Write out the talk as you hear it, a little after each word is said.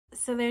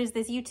So there's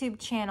this YouTube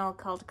channel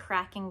called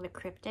Cracking the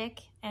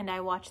Cryptic, and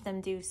I watch them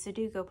do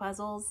Sudoku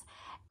puzzles.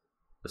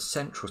 The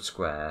central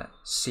square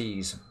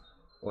sees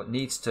what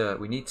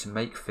we need to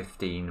make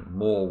 15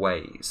 more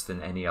ways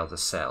than any other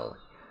cell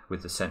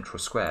with the central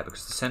square,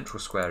 because the central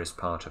square is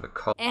part of a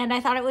column. And I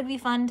thought it would be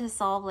fun to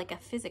solve like a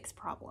physics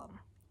problem.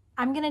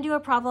 I'm gonna do a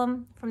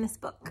problem from this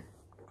book,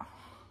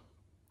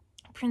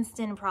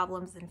 Princeton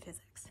Problems in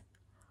Physics.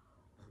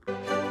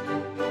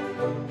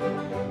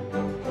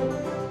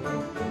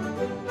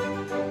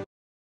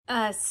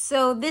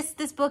 So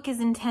this book is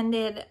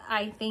intended,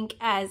 I think,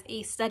 as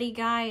a study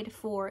guide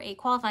for a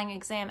qualifying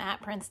exam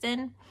at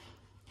Princeton.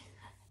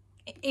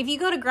 If you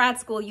go to grad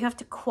school, you have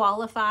to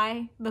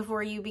qualify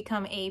before you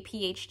become a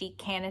PhD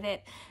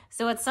candidate.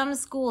 So at some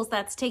schools,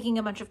 that's taking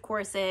a bunch of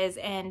courses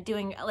and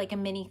doing like a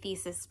mini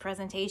thesis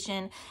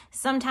presentation.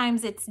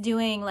 Sometimes it's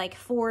doing like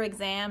 4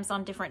 exams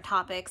on different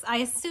topics. I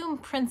assume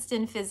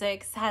Princeton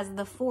Physics has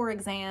the 4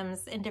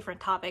 exams in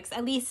different topics,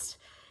 at least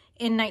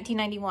in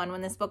 1991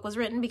 when this book was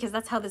written, because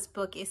that's how this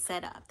book is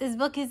set up. This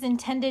book is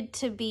intended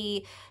to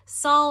be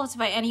solved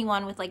by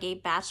anyone with like a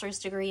bachelor's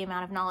degree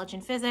amount of knowledge in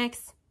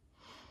physics.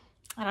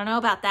 I don't know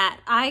about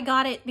that. I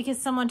got it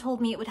because someone told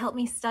me it would help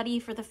me study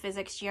for the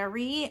physics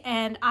GRE,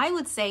 and I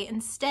would say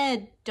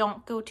instead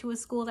don't go to a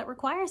school that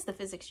requires the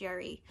physics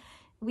GRE.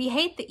 We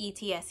hate the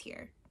ETS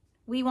here.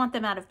 We want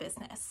them out of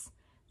business.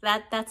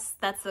 That's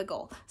the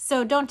goal.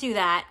 So don't do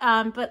that.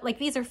 But like,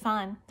 these are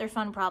fun. They're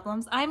fun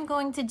problems. I'm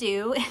going to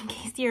do, in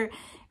case you're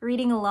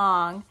reading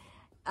along,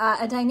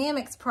 a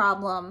dynamics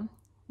problem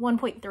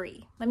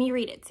 1.3. Let me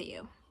read it to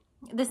you.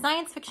 The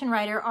science fiction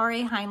writer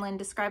R.A. Heinlen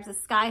describes a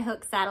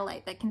skyhook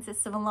satellite that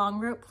consists of a long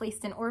rope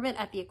placed in orbit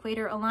at the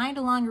equator, aligned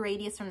along a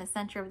radius from the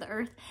center of the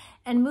Earth,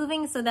 and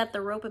moving so that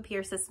the rope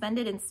appears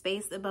suspended in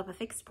space above a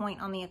fixed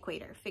point on the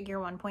equator, figure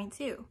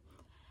 1.2.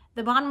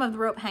 The bottom of the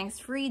rope hangs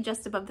free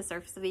just above the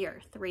surface of the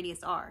Earth, the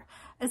radius r.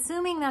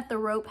 Assuming that the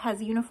rope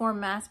has uniform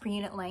mass per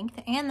unit length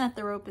and that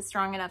the rope is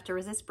strong enough to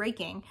resist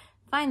breaking,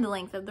 find the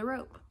length of the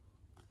rope.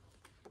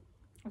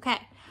 Okay.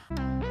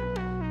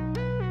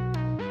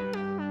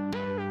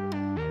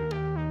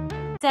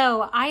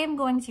 So I am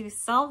going to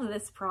solve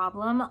this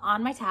problem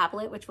on my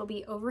tablet, which will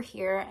be over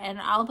here,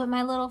 and I'll put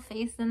my little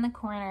face in the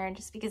corner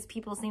just because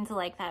people seem to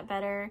like that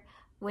better,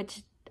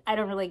 which I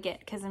don't really get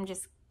because I'm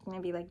just gonna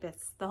be like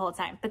this the whole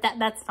time, but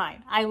that's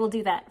fine. I will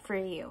do that for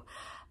you.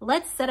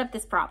 Let's set up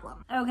this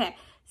problem. Okay,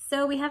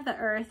 so we have the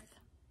Earth.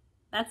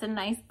 That's a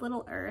nice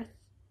little Earth.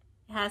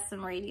 It has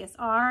some radius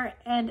r,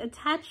 and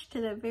attached to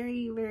the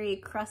very, very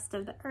crust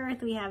of the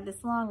Earth, we have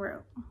this long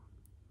rope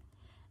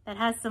that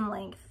has some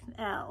length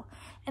L.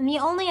 And the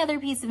only other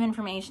piece of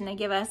information they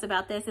give us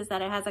about this is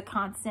that it has a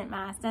constant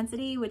mass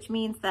density, which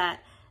means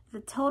that the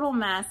total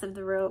mass of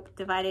the rope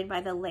divided by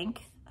the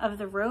length of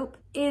the rope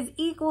is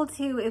equal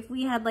to, if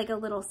we had like a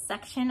little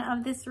section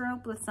of this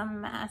rope with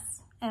some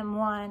mass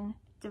M1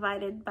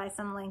 divided by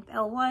some length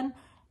L1,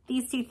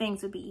 these two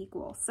things would be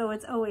equal. So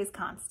it's always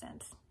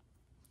constant.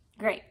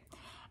 Great.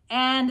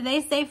 And they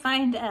say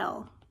find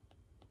L.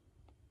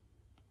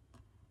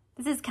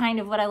 This is kind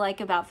of what I like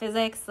about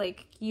physics.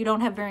 Like, you don't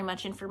have very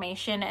much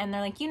information, and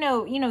they're like, you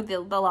know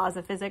the laws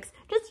of physics.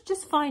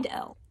 Just find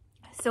L.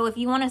 So if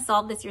you want to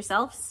solve this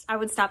yourself, I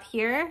would stop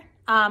here,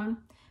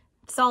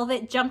 solve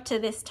it, jump to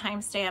this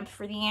timestamp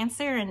for the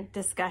answer and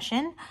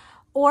discussion,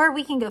 or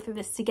we can go through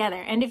this together.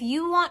 And if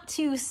you want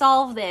to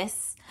solve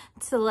this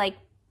to like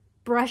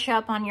brush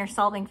up on your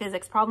solving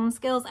physics problem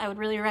skills, I would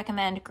really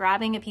recommend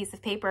grabbing a piece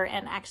of paper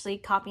and actually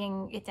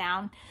copying it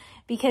down,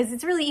 because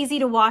it's really easy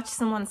to watch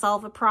someone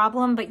solve a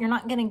problem, but you're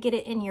not going to get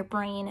it in your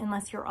brain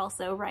unless you're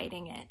also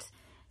writing it.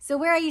 So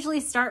where I usually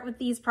start with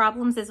these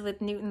problems is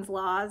with Newton's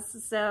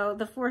laws. So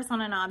the force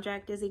on an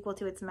object is equal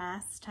to its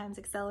mass times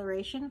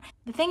acceleration.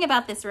 The thing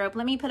about this rope,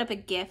 let me put up a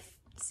GIF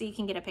so you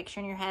can get a picture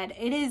in your head.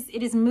 It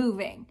is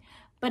moving,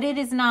 but it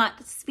is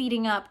not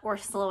speeding up or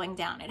slowing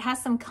down. It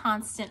has some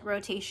constant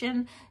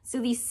rotation. So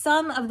the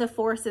sum of the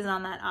forces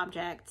on that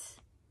object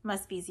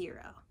must be 0.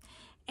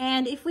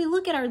 And if we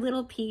look at our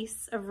little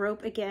piece of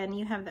rope again,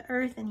 you have the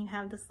Earth and you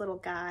have this little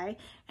guy,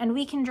 and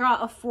we can draw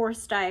a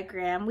force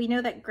diagram. We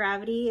know that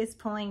gravity is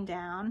pulling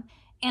down,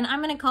 and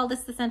I'm going to call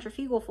this the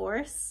centrifugal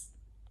force,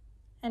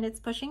 and it's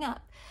pushing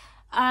up.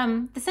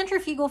 The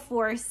centrifugal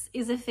force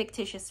is a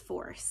fictitious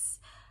force.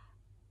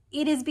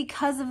 It is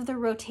because of the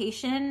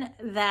rotation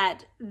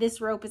that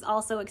this rope is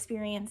also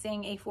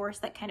experiencing a force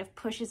that kind of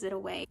pushes it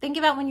away. Think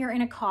about when you're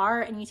in a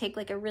car and you take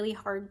like a really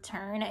hard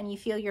turn and you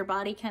feel your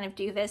body kind of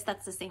do this.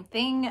 That's the same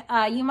thing.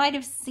 You might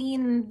have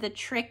seen the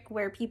trick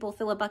where people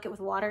fill a bucket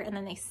with water and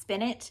then they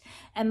spin it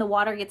and the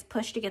water gets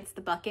pushed against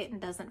the bucket and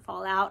doesn't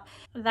fall out.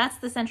 That's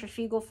the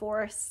centrifugal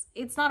force.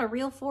 It's not a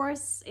real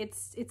force.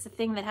 It's a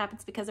thing that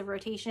happens because of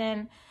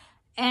rotation.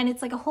 And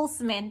it's like a whole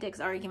semantics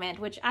argument,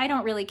 which I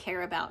don't really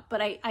care about, but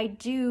I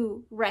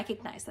do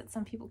recognize that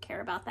some people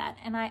care about that.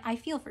 And I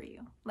feel for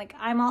you. Like,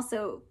 I'm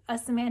also a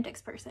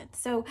semantics person.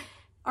 So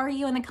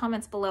argue in the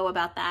comments below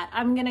about that.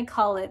 I'm going to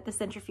call it the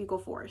centrifugal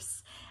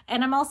force.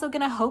 And I'm also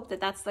going to hope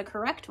that that's the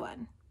correct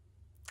one.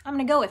 I'm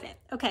going to go with it.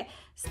 Okay.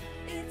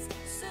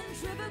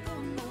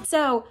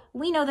 So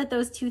we know that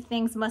those two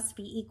things must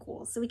be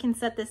equal. So we can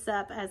set this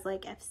up as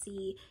like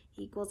FC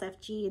equals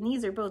FG, and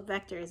these are both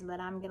vectors, but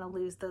I'm gonna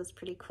lose those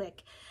pretty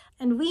quick.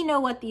 And we know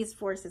what these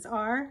forces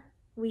are.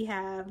 We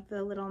have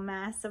the little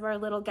mass of our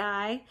little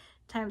guy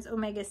times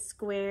omega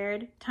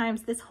squared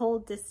times this whole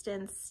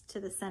distance to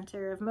the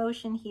center of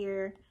motion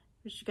here,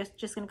 which we're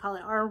just gonna call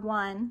it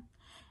R1.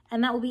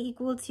 And that will be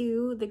equal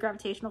to the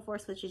gravitational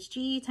force, which is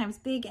G, times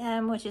big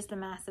M, which is the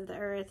mass of the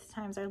Earth,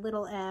 times our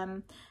little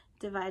m,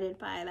 divided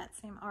by that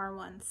same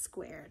R1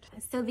 squared.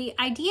 So the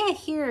idea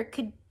here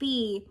could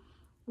be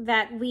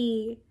that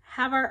we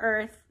have our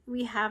Earth,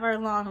 we have our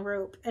long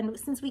rope, and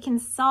since we can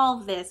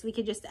solve this, we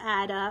could just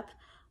add up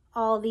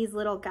all these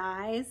little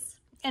guys.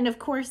 And of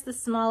course, the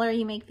smaller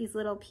you make these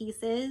little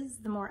pieces,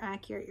 the more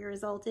accurate your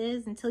result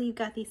is, until you've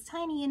got these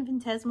tiny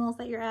infinitesimals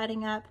that you're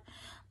adding up.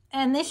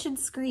 And this should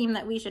scream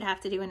that we should have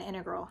to do an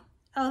integral.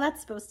 Oh,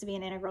 that's supposed to be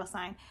an integral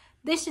sign.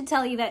 This should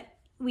tell you that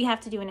we have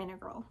to do an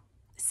integral.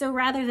 So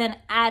rather than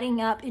adding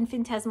up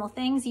infinitesimal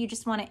things, you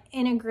just want to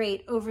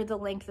integrate over the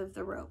length of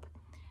the rope.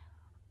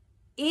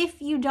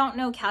 If you don't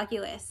know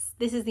calculus,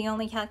 this is the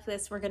only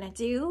calculus we're going to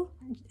do.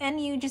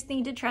 And you just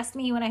need to trust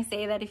me when I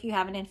say that if you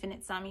have an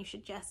infinite sum, you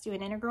should just do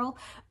an integral.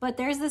 But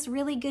there's this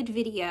really good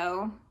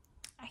video.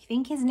 I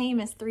think his name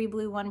is 3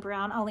 Blue 1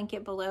 Brown. I'll link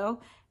it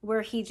below,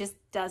 where he just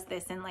does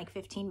this in like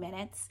 15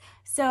 minutes.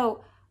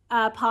 So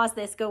pause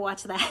this, go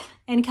watch that,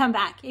 and come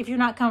back if you're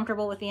not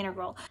comfortable with the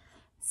integral.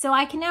 So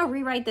I can now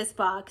rewrite this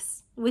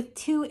box with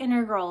two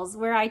integrals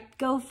where I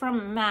go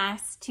from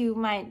mass to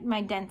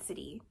my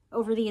density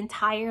over the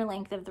entire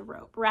length of the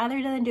rope.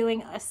 Rather than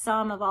doing a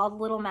sum of all the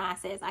little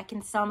masses, I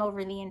can sum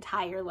over the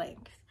entire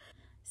length.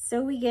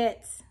 So we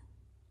get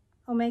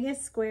omega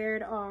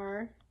squared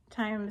r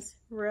times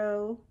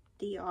rho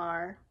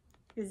dr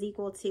is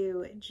equal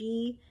to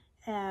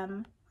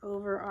gm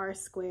over r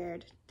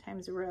squared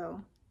times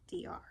rho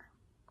dr.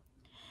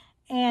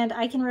 And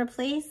I can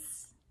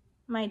replace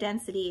my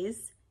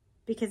densities,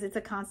 because it's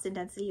a constant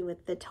density,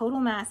 with the total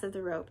mass of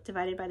the rope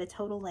divided by the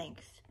total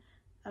length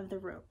of the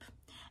rope.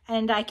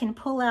 And I can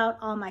pull out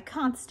all my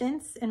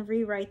constants and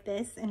rewrite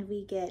this, and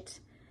we get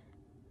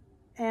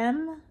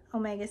m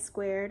omega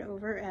squared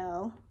over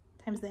L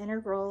times the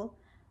integral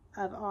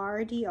of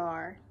r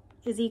dr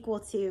is equal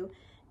to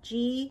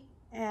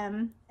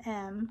gmm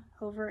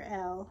over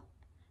L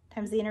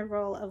times the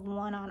integral of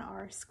 1 on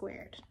r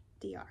squared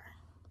dr.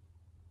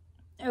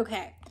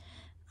 Okay,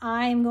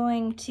 I'm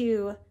going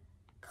to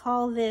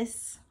call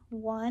this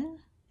 1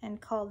 and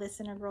call this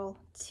integral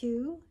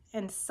 2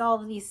 and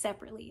solve these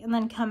separately and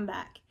then come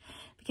back.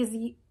 Because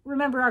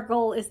remember, our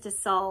goal is to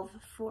solve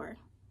for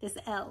this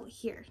L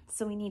here.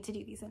 So we need to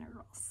do these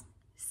integrals.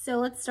 So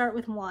let's start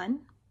with 1.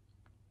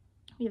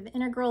 We have the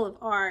integral of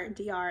r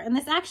dr, and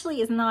this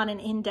actually is not an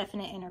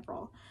indefinite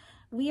integral.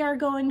 We are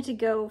going to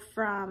go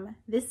from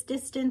this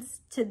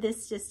distance to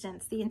this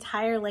distance, the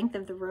entire length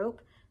of the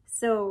rope.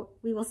 So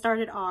we will start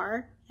at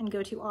r and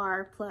go to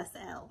r plus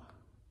L.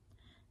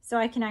 So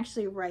I can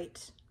actually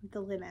write the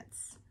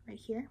limits right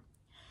here.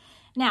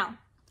 Now,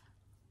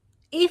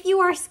 if you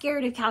are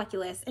scared of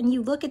calculus and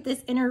you look at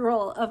this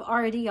integral of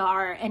r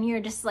dr and you're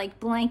just like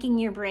blanking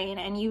your brain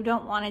and you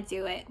don't want to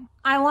do it,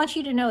 I want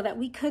you to know that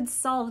we could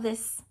solve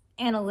this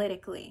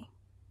analytically.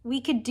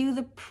 We could do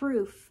the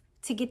proof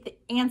to get the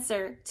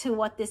answer to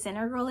what this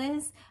integral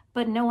is,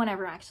 but no one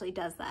ever actually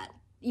does that.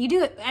 You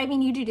do it, I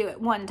mean, you do it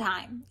one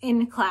time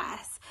in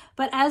class,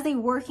 but as a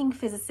working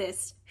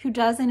physicist who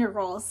does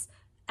integrals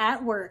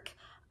at work,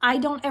 I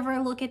don't ever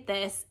look at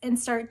this and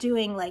start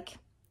doing like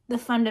the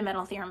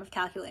fundamental theorem of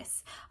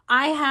calculus.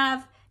 I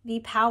have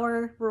the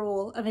power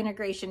rule of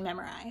integration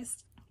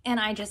memorized, and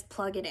I just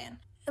plug it in.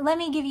 Let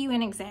me give you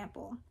an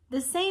example.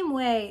 The same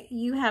way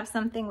you have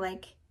something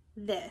like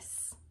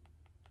this,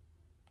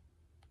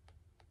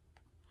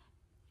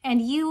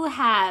 and you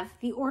have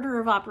the order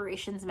of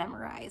operations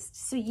memorized,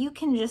 so you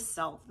can just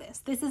solve this.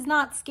 This is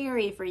not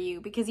scary for you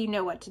because you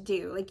know what to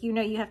do. Like, you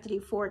know you have to do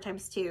 4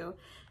 times 2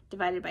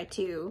 divided by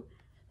 2.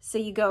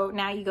 So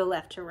now you go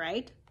left to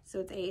right. So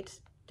it's 8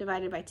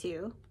 divided by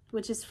 2,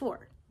 which is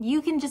 4.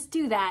 You can just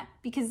do that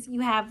because you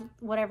have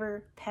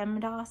whatever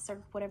PEMDAS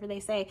or whatever they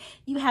say,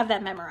 you have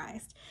that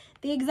memorized.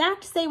 The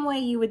exact same way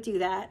you would do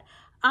that,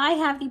 I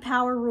have the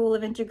power rule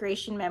of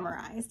integration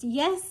memorized.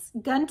 Yes,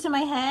 gun to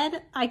my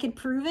head, I could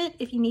prove it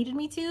if you needed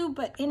me to,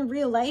 but in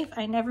real life,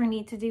 I never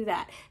need to do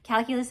that.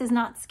 Calculus is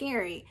not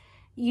scary.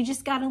 You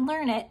just got to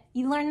learn it.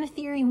 You learn the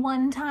theory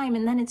one time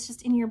and then it's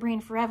just in your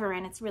brain forever,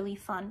 and it's really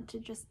fun to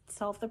just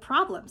solve the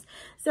problems.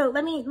 So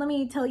let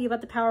me tell you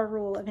about the power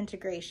rule of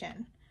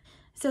integration.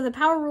 So the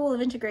power rule of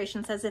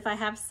integration says if I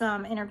have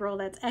some integral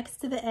that's x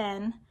to the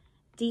n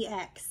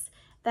dx,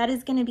 that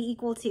is going to be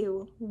equal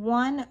to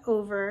 1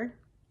 over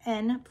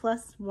n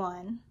plus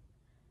 1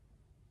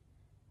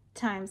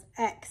 times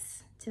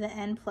x to the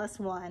n plus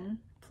 1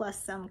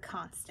 plus some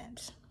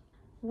constant.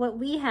 What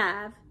we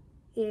have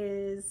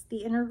is the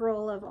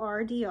integral of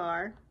r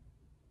dr,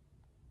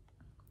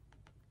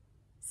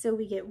 so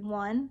we get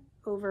 1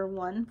 over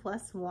 1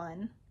 plus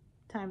 1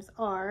 times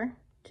r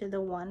to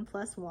the 1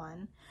 plus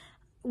 1.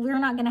 we're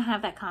not going to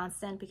have that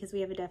constant because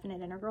we have a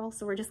definite integral.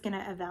 So we're just going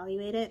to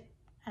evaluate it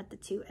at the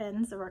two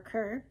ends of our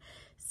curve.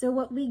 So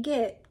what we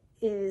get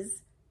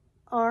is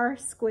r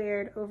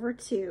squared over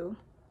 2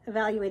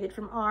 evaluated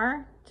from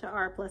r to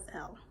r plus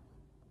L.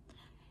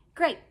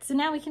 Great, so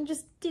now we can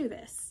just do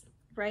this,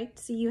 right?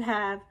 So you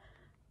have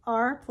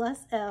r plus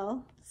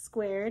L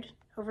squared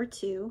over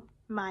 2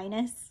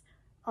 minus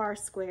r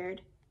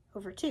squared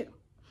over 2.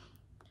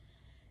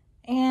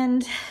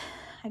 And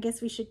I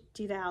guess we should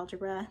do the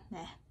algebra.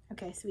 Nah.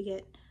 Okay, so we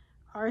get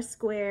r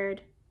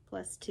squared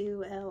plus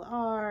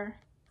 2lr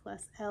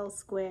plus L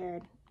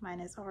squared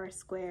minus r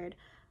squared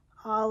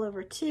all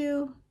over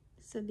 2.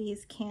 So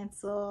these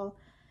cancel.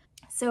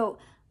 So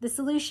the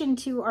solution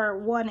to our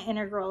one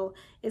integral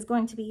is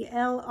going to be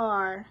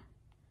LR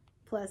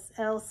plus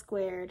L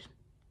squared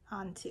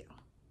on 2.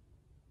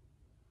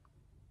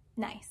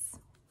 Nice.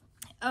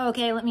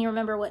 Okay, let me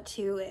remember what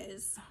 2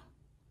 is.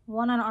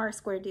 1 on r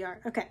squared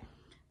dr. Okay,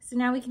 so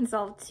now we can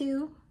solve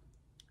 2,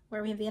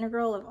 where we have the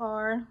integral of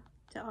r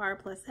to r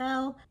plus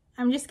L.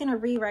 I'm just going to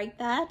rewrite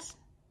that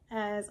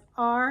as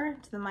r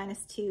to the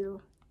minus 2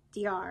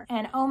 dr.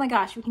 And oh my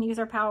gosh, we can use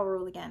our power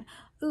rule again.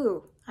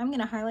 Ooh, I'm going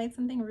to highlight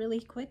something really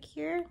quick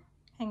here.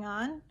 Hang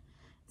on.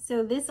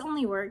 So this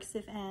only works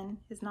if n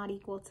is not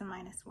equal to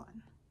minus 1.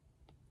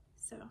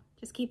 So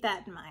just keep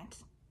that in mind.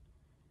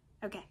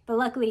 Okay, but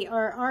luckily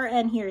our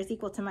Rn here is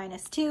equal to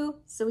minus 2,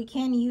 so we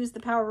can use the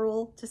power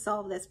rule to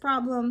solve this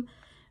problem,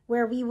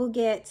 where we will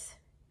get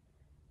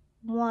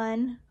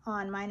 1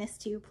 on minus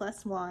 2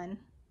 plus 1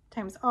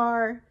 times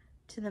r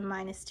to the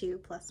minus 2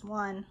 plus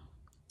 1,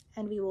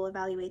 and we will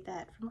evaluate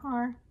that from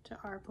r to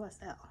r plus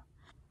L.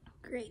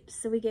 Great,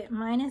 so we get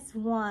minus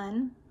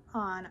 1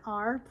 on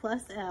r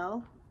plus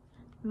L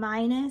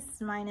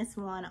minus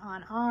 1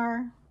 on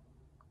r.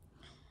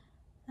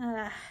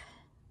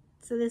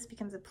 So this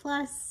becomes a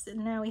plus,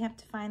 and now we have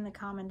to find the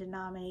common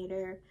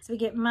denominator. So we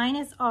get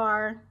minus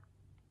r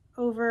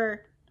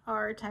over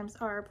r times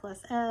r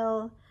plus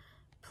L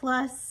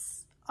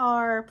plus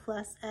r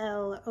plus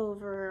L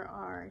over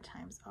r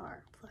times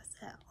r plus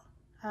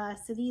L.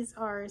 So these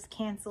r's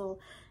cancel,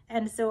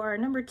 and so our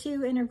number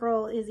 2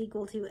 integral is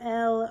equal to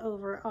L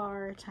over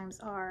r times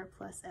r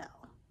plus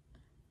L.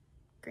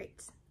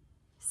 Great.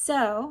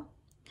 So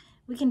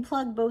we can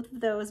plug both of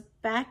those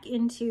back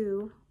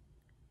into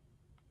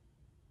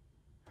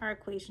our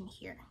equation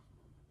here.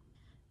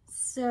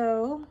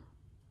 So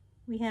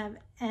we have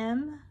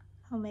m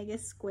omega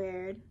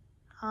squared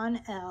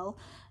on L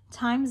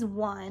times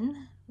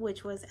 1,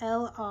 which was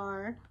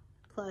LR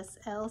plus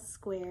L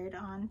squared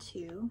on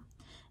 2,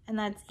 and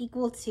that's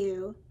equal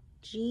to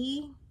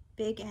G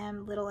big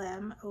M little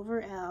m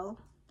over L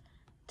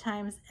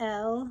times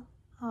L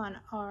on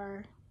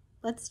R.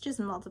 Let's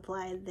just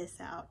multiply this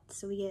out.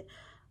 So we get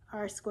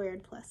R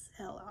squared plus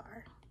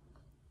LR.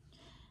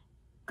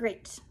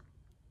 Great.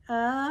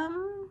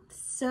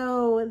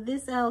 So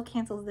this L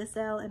cancels this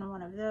L in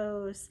one of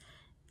those.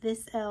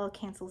 This L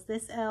cancels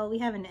this L. We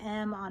have an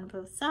M on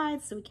both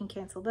sides, so we can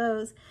cancel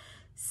those.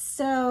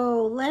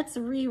 So let's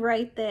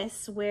rewrite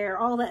this where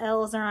all the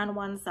L's are on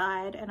one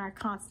side and our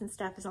constant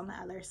stuff is on the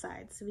other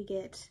side. So we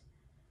get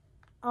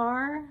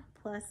R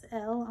plus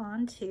L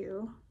on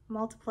 2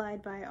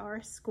 multiplied by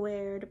R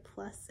squared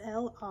plus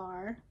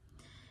LR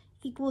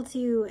equal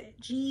to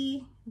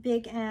G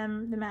big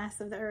M, the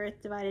mass of the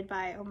Earth, divided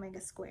by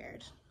omega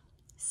squared.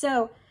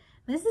 So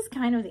this is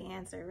kind of the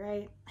answer,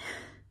 right?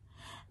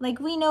 Like,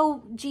 we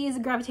know G is a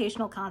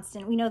gravitational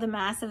constant. We know the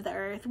mass of the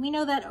Earth. We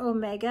know that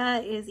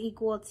omega is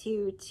equal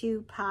to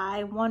 2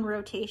 pi, 1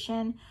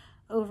 rotation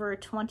over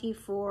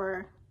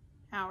 24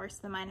 hours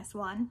to the minus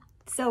 1.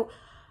 So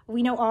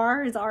we know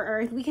R is our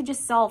Earth. We could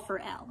just solve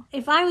for L.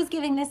 If I was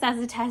giving this as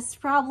a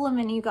test problem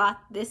and you got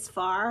this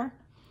far,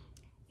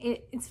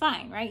 it's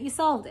fine, right? You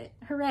solved it.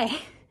 Hooray.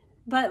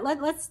 But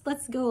let's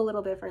go a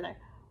little bit further.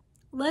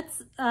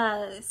 Let's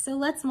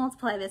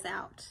multiply this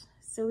out.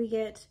 So we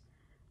get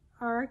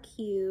r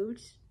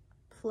cubed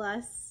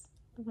plus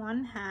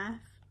 1/2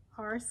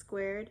 r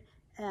squared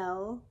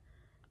L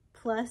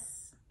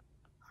plus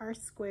r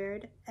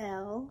squared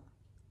L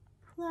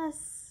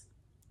plus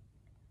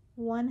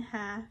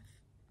 1/2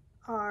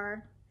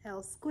 r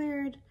L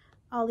squared,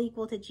 all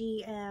equal to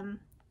GM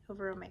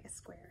over omega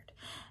squared.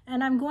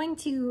 And I'm going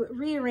to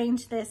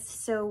rearrange this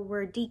so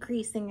we're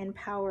decreasing in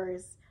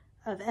powers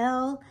of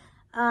L.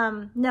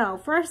 No,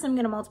 first I'm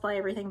going to multiply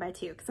everything by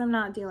 2 because I'm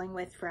not dealing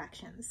with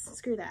fractions.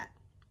 Screw that.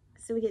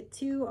 So we get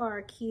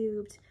 2r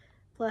cubed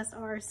plus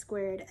r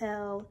squared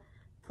L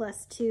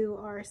plus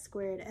 2r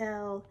squared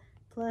L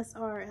plus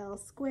RL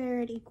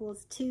squared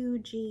equals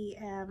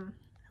 2GM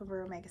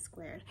over omega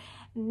squared.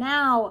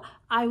 Now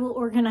I will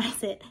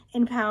organize it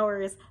in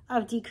powers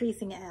of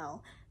decreasing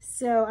L.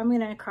 So I'm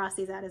going to cross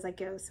these out as I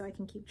go so I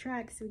can keep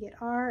track. So we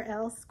get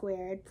RL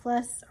squared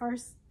plus R,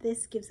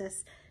 this gives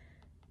us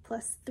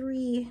plus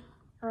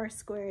 3r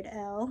squared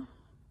L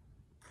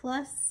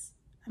plus,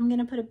 I'm going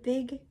to put a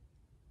big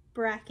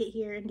bracket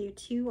here and do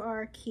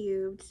 2r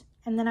cubed,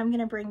 and then I'm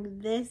going to bring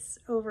this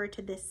over to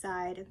this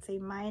side and say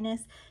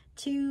minus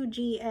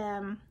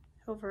 2GM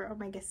over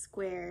omega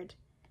squared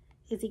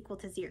is equal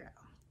to 0.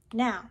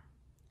 Now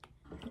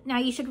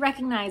you should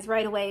recognize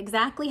right away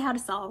exactly how to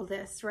solve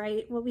this,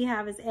 right? What we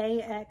have is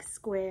ax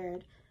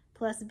squared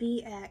plus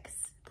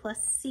bx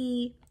plus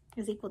c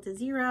is equal to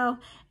 0.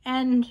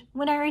 And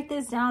when I write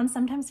this down,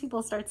 sometimes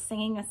people start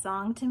singing a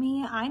song to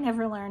me. I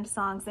never learned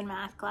songs in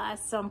math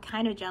class, so I'm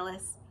kind of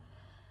jealous.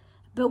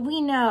 But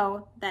we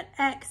know that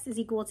x is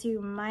equal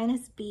to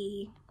minus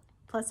b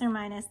plus or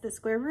minus the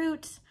square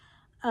root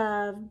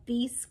of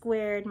b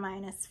squared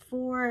minus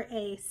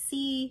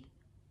 4ac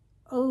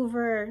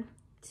over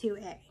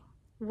 2a,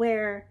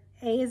 where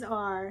a is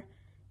r,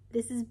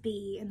 this is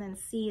b, and then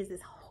c is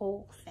this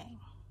whole thing.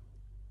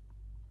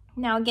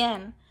 Now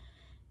again,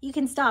 you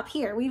can stop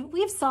here.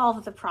 We've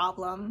solved the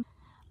problem.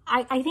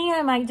 I think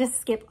I might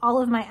just skip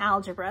all of my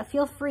algebra.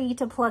 Feel free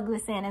to plug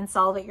this in and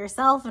solve it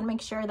yourself and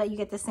make sure that you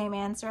get the same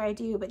answer I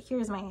do, but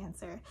here's my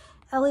answer.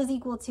 L is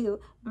equal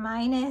to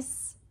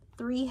minus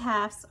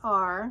 3/2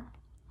 r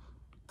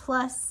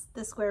plus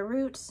the square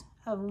root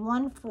of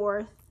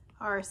 1/4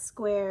 r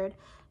squared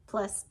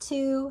plus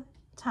 2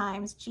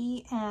 times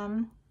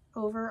gm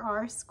over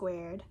r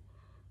squared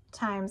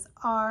times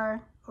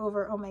r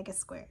over omega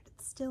squared.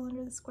 It's still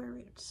under the square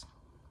root.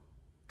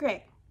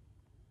 Great.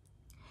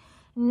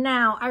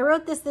 Now, I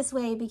wrote this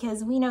way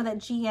because we know that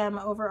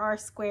gm over r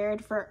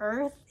squared for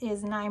Earth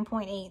is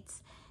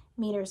 9.8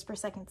 meters per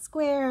second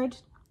squared,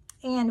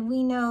 and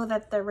we know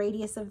that the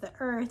radius of the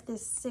Earth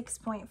is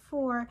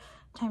 6.4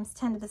 times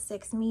 10 to the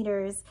 6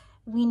 meters.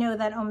 We know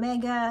that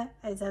omega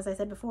is, as I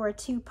said before,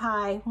 2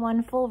 pi,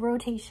 1 full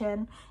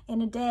rotation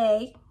in a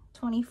day,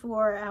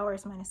 24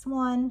 hours minus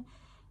 1,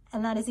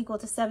 and that is equal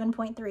to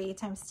 7.3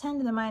 times 10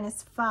 to the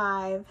minus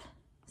 5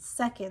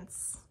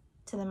 seconds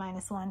to the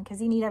minus 1,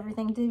 because you need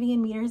everything to be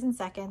in meters and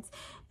seconds.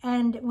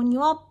 And when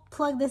you all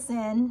plug this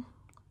in,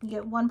 you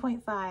get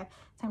 1.5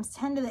 times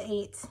 10 to the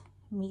 8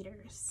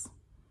 meters.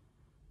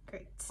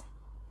 Great.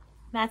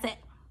 That's it.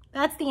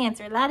 That's the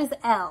answer. That is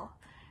L.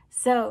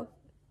 So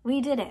we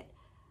did it.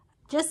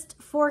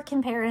 Just for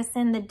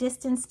comparison, the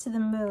distance to the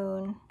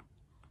moon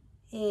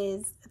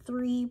is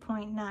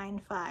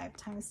 3.95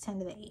 times 10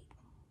 to the 8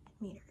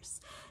 meters.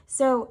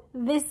 So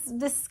this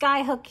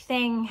skyhook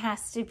thing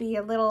has to be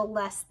a little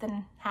less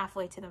than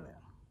halfway to the moon.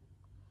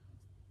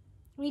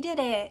 We did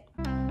it.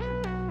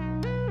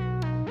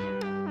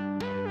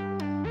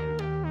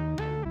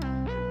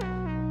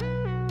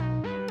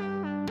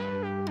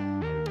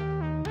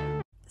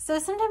 So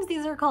sometimes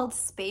these are called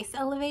space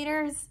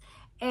elevators,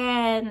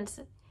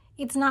 and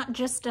it's not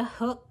just a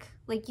hook.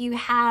 Like, you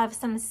have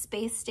some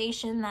space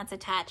station that's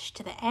attached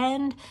to the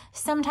end.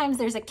 Sometimes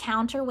there's a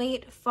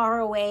counterweight far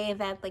away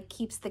that like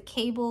keeps the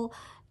cable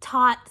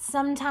taut.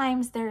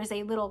 Sometimes there's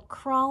a little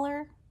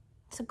crawler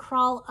to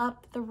crawl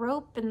up the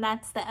rope, and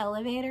that's the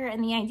elevator.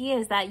 And the idea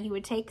is that you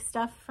would take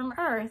stuff from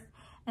Earth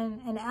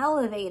and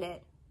elevate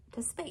it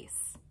to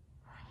space.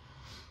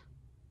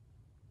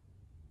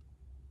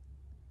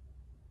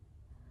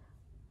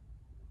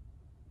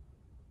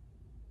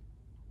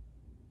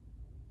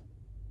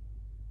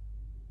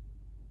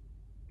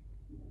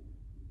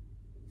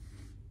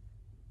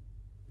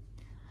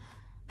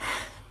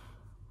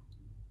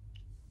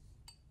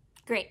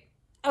 Great.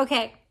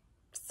 Okay,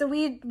 so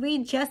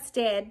we just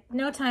did,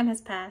 no time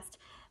has passed,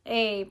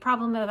 a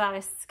problem about a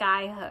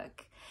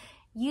skyhook.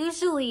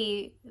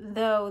 Usually,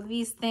 though,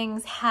 these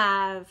things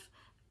have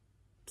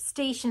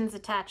stations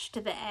attached to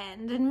the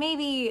end, and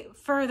maybe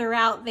further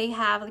out they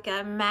have like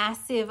a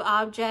massive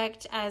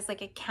object as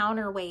like a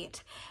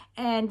counterweight,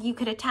 and you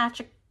could attach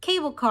a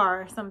cable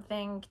car or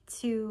something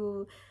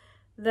to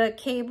the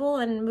cable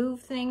and move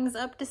things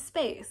up to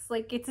space.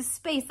 Like, it's a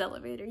space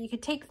elevator. You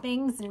could take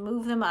things and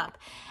move them up.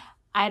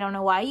 I don't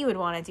know why you would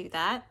want to do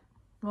that.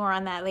 More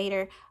on that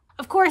later.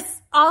 Of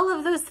course, all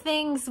of those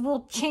things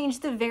will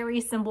change the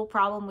very simple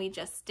problem we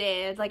just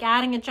did. Like,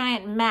 adding a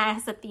giant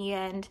mass at the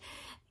end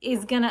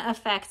is gonna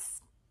affect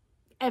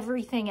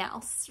everything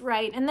else,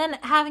 right? And then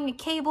having a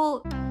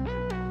cable...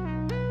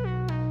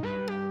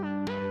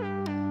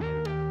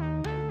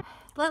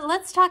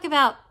 Let's talk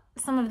about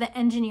some of the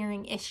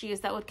engineering issues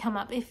that would come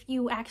up if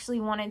you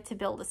actually wanted to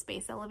build a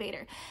space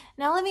elevator.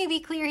 Now, let me be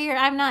clear here,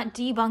 I'm not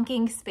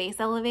debunking space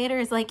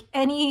elevators. Like,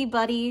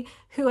 anybody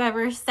who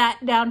ever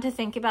sat down to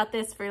think about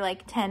this for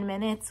like 10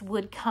 minutes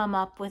would come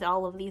up with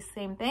all of these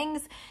same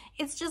things.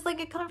 It's just like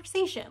a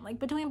conversation, like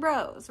between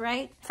bros,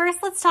 right?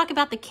 First, let's talk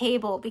about the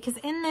cable, because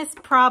in this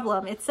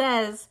problem, it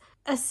says,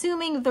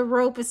 assuming the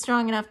rope is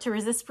strong enough to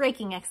resist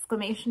breaking,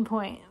 exclamation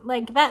point.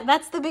 Like,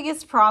 that's the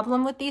biggest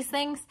problem with these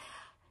things.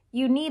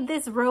 You need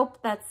this rope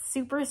that's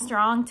super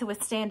strong to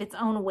withstand its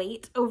own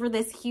weight over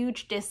this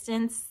huge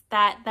distance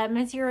that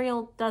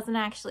material doesn't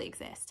actually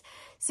exist.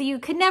 So you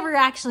could never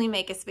actually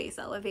make a space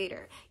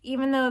elevator,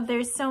 even though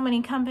there's so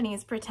many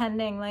companies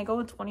pretending like,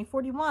 oh,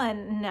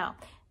 2041.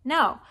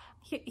 No.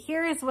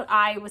 Here is what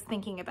I was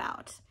thinking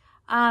about.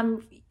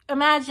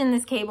 Imagine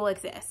this cable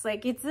exists.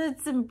 Like, it's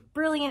a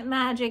brilliant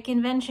magic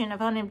invention of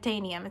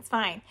unobtainium. It's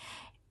fine.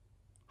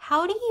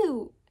 How do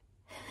you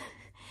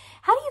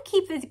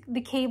keep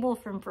the cable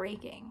from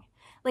breaking?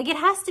 Like, it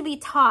has to be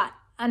taut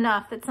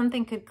enough that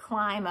something could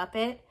climb up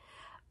it,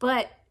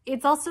 but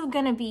it's also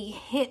going to be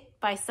hit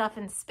by stuff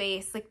in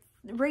space, like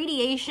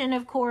radiation,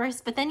 of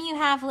course. But then you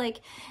have,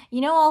 like,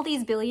 you know, all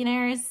these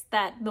billionaires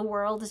that the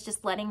world is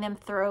just letting them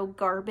throw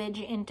garbage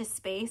into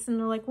space, and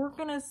they're like, we're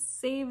going to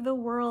save the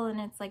world. And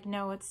it's like,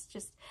 no, it's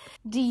just,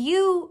 do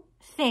you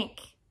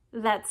think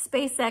that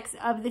SpaceX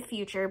of the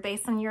future,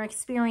 based on your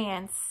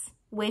experience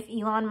with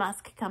Elon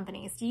Musk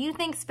companies, do you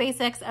think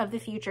SpaceX of the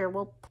future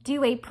will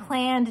do a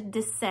planned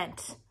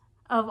descent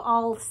of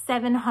all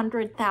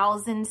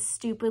 700,000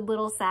 stupid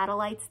little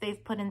satellites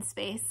they've put in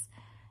space?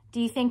 Do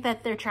you think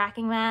that they're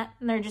tracking that?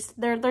 And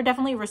they're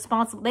definitely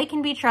responsible. They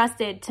can be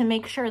trusted to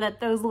make sure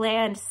that those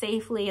land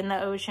safely in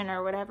the ocean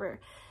or whatever.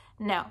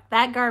 No,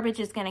 that garbage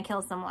is going to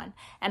kill someone.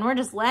 And we're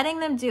just letting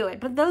them do it.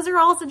 But those are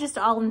also just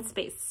all in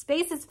space.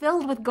 Space is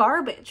filled with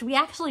garbage. We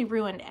actually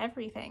ruined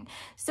everything.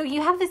 So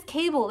you have this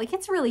cable, like,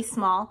 it's really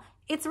small,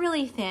 it's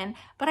really thin,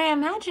 but I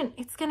imagine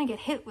it's going to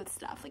get hit with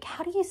stuff. Like,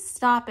 how do you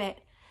stop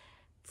it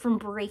from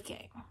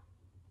breaking?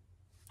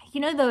 You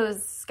know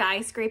those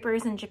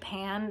skyscrapers in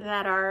Japan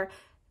that are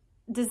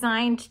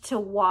designed to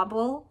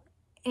wobble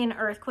in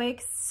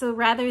earthquakes? So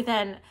rather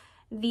than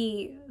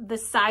the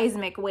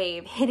seismic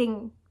wave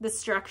hitting the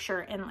structure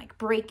and like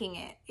breaking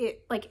it,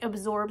 it like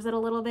absorbs it a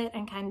little bit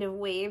and kind of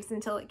waves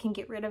until it can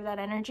get rid of that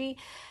energy.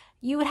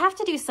 You would have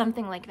to do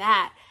something like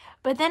that.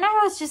 But then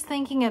I was just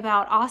thinking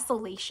about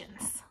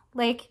oscillations.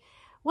 Like,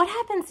 what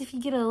happens if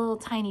you get a little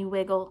tiny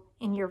wiggle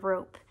in your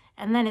rope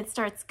and then it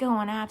starts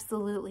going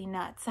absolutely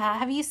nuts?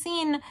 Have you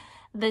seen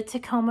the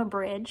Tacoma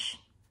Bridge?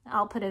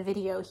 I'll put a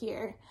video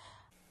here.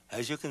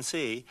 As you can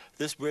see,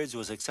 this bridge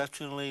was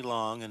exceptionally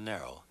long and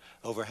narrow,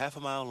 over half a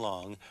mile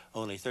long,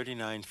 only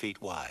 39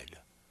 feet wide.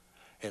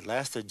 It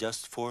lasted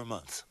just 4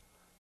 months.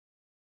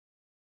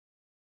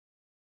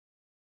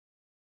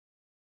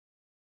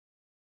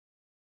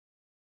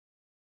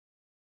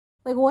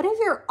 Like, what if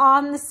you're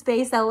on the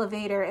space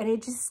elevator and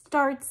it just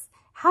starts,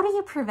 how do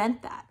you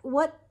prevent that?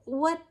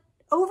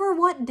 Over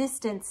what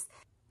distance?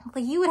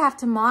 Like, you would have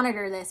to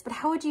monitor this, but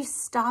how would you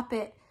stop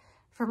it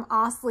from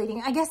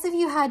oscillating? I guess if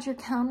you had your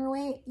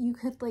counterweight, you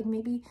could like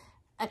maybe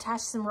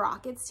attach some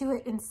rockets to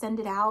it and send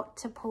it out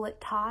to pull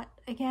it taut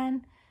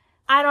again.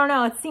 I don't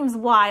know, it seems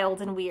wild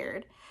and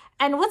weird.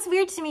 And what's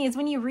weird to me is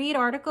when you read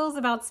articles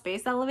about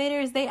space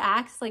elevators, they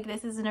act like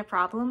this isn't a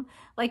problem.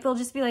 Like, they'll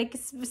just be like,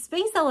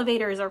 space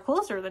elevators are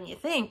closer than you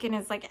think. And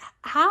it's like,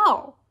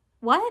 how?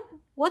 What?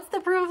 What's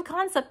the proof of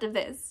concept of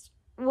this?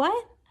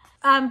 What?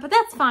 But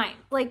that's fine.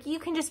 Like, you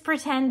can just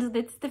pretend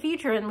it's the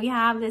future and we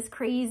have this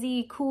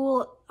crazy,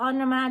 cool,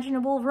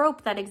 unimaginable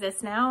rope that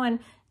exists now, and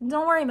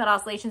don't worry about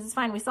oscillations. It's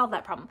fine. We solved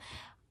that problem.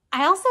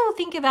 I also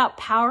think about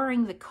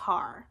powering the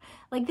car.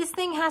 Like, this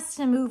thing has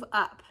to move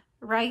up,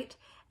 right?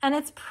 And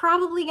it's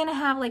probably going to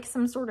have like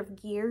some sort of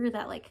gear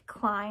that like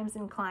climbs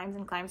and climbs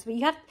and climbs, but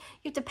you have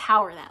to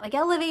power that. Like,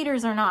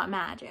 elevators are not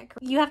magic.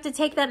 You have to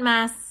take that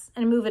mass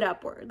and move it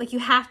upward. Like, you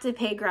have to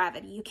pay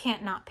gravity. You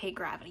can't not pay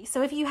gravity.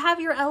 So if you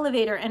have your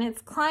elevator and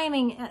it's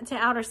climbing to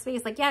outer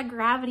space, like, yeah,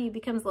 gravity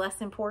becomes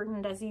less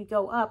important as you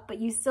go up, but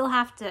you still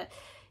have to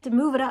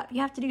move it up.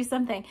 You have to do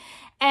something.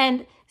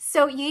 And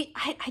so I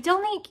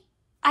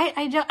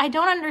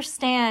don't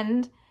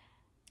understand.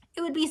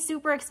 It would be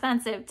super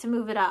expensive to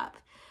move it up.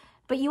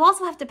 But you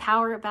also have to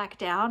power it back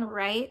down,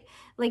 right?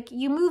 Like,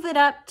 you move it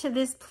up to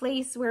this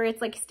place where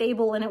it's like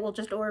stable and it will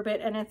just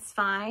orbit and it's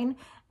fine.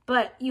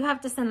 But you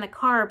have to send the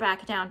car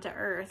back down to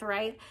Earth,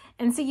 right?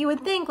 And so you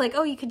would think like,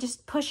 oh, you could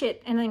just push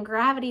it and then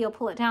gravity will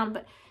pull it down.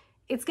 But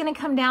it's going to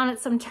come down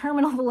at some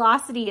terminal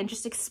velocity and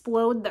just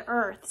explode the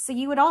Earth. So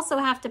you would also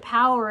have to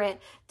power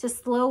it to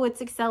slow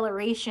its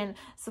acceleration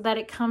so that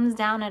it comes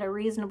down at a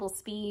reasonable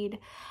speed.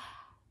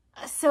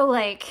 So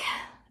like,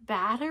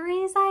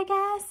 batteries, I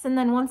guess. And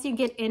then once you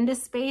get into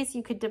space,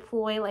 you could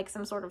deploy like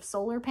some sort of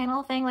solar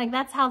panel thing. Like,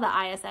 that's how the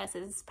ISS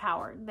is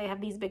powered. They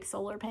have these big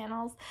solar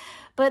panels.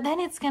 But then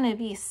it's going to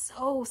be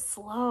so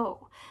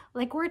slow.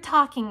 Like, we're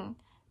talking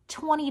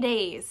 20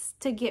 days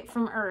to get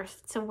from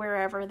Earth to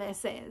wherever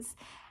this is.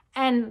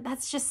 And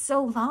that's just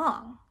so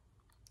long.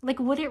 Like,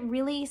 would it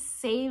really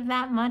save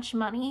that much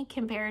money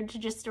compared to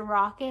just a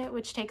rocket,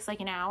 which takes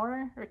like an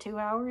hour or 2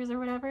 hours or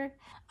whatever?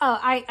 Oh,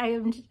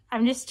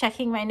 I'm just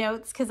checking my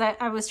notes because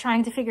I was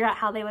trying to figure out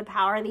how they would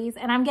power these.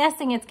 And I'm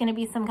guessing it's going to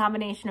be some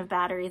combination of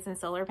batteries and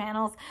solar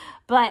panels.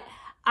 But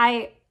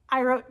I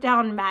wrote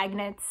down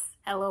magnets,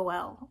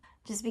 LOL,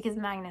 just because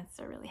magnets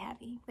are really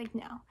heavy. Like,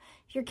 no.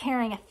 If you're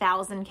carrying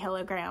 1,000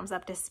 kilograms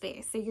up to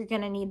space, so you're going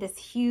to need this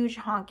huge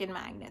honking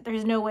magnet.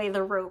 There's no way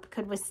the rope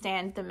could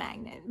withstand the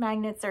magnet.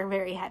 Magnets are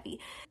very heavy.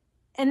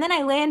 And then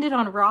I landed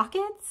on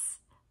rockets.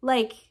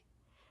 Like,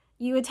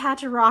 you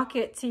attach a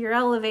rocket to your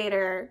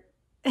elevator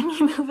and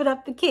you move it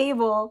up the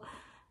cable.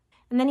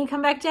 And then you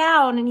come back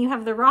down and you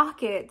have the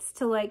rockets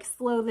to like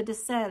slow the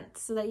descent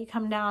so that you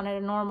come down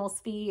at a normal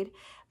speed.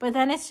 But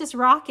then it's just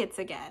rockets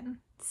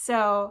again.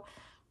 So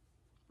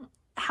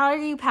how are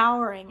you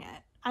powering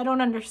it? I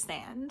don't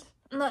understand.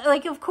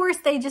 Like, of course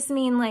they just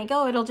mean like,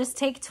 oh, it'll just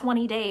take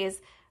 20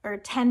 days or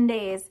 10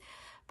 days.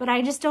 but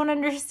I just don't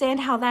understand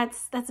how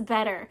that's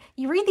better.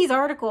 You read these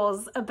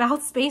articles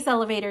about space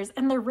elevators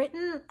and they're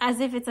written as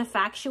if it's a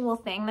factual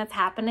thing that's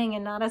happening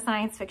and not a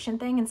science fiction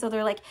thing. And so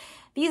they're like,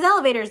 these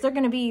elevators, they're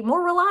going to be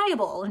more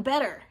reliable and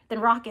better than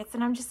rockets.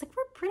 And I'm just like,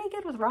 we're pretty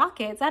good with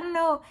rockets. I don't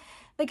know.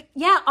 Like,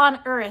 yeah, on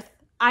Earth,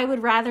 I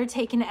would rather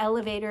take an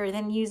elevator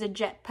than use a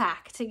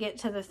jetpack to get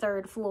to the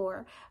 3rd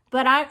floor.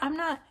 But I'm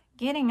not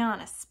getting on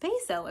a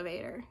space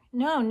elevator.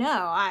 No,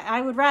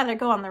 I would rather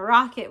go on the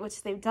rocket,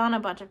 which they've done a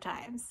bunch of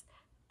times.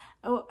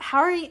 Oh,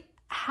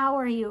 how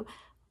are you?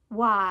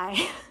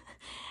 Why?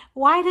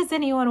 Why does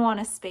anyone want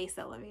a space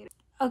elevator?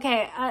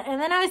 Okay, and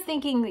then I was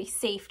thinking the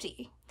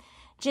safety.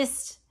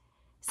 Just,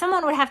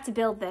 someone would have to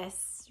build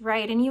this,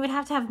 right? And you would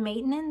have to have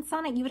maintenance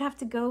on it. You would have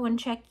to go and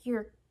check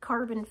your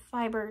carbon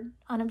fiber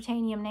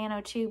unobtainium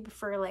nanotube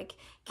for like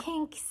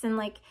kinks and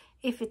like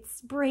if it's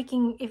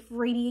breaking, if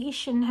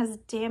radiation has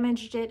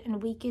damaged it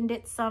and weakened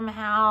it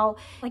somehow.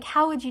 Like,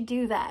 how would you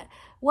do that?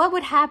 What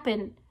would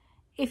happen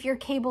if your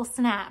cable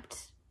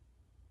snapped?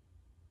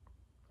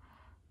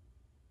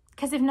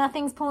 Because if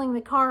nothing's pulling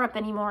the car up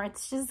anymore,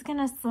 it's just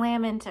gonna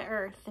slam into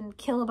Earth and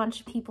kill a bunch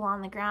of people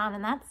on the ground,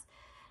 and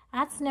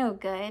that's no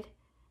good.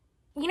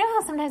 You know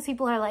how sometimes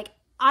people are like,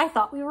 I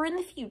thought we were in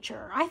the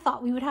future. I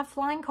thought we would have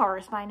flying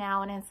cars by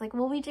now. And it's like,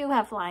 well, we do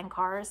have flying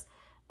cars.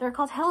 They're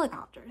called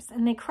helicopters,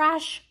 and they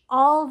crash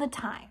all the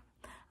time.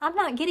 I'm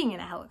not getting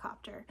in a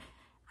helicopter.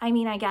 I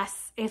mean, I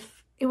guess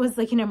if it was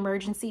like an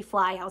emergency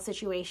fly out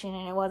situation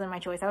and it wasn't my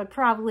choice, I would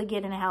probably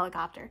get in a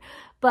helicopter.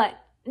 But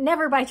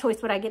never by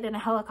choice would I get in a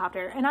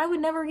helicopter, and I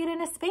would never get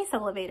in a space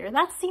elevator.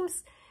 That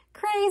seems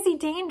crazy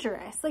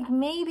dangerous. Like,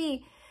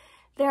 maybe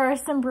there are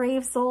some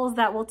brave souls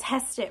that will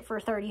test it for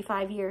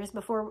 35 years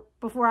before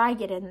I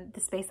get in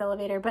the space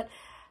elevator. But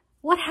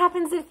what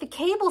happens if the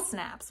cable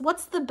snaps?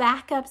 What's the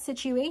backup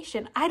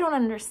situation? I don't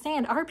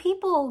understand. Are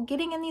people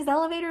getting in these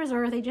elevators,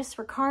 or are they just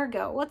for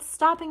cargo? What's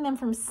stopping them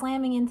from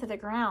slamming into the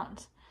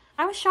ground?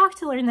 I was shocked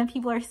to learn that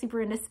people are super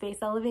into space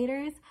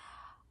elevators.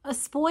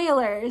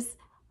 Spoilers,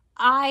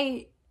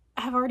 I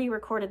have already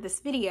recorded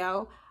this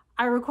video.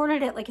 I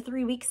recorded it like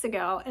 3 weeks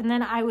ago, and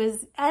then I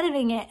was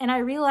editing it and I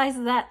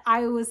realized that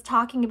I was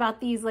talking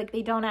about these like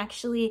they don't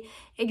actually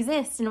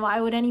exist and why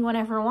would anyone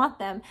ever want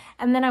them.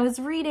 And then I was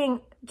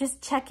reading,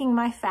 just checking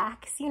my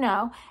facts, you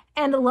know,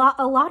 and a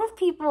lot of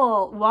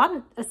people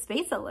want a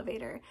space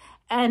elevator,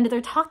 and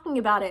they're talking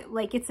about it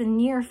like it's a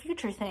near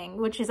future thing,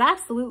 which is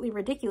absolutely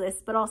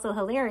ridiculous but also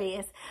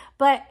hilarious.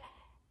 But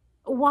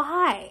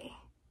why?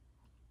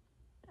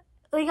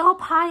 Like, all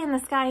pie in the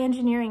sky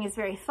engineering is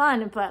very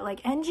fun, but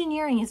like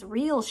engineering is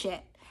real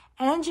shit.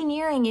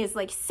 Engineering is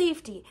like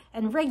safety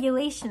and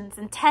regulations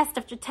and test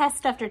after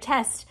test after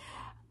test.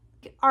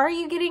 Are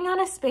you getting on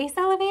a space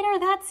elevator?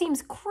 That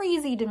seems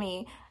crazy to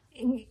me.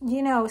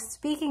 You know,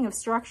 speaking of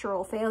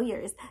structural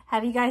failures,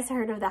 have you guys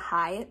heard of the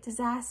Hyatt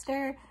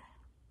disaster?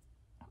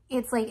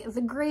 It's like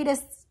the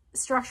greatest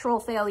structural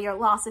failure,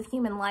 loss of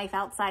human life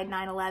outside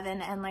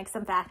 9/11 and like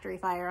some factory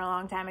fire a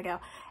long time ago.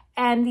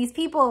 And these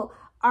people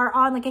are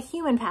on like a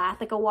human path,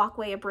 like a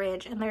walkway, a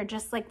bridge, and they're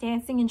just like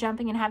dancing and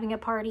jumping and having a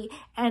party,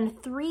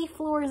 and 3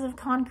 floors of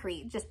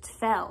concrete just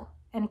fell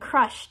and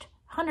crushed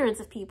hundreds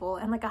of people,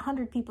 and like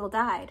 100 people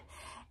died.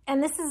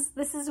 And this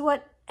is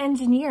what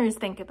engineers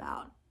think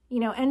about. You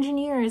know,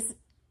 engineers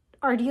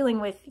are dealing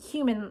with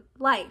human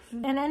life,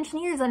 and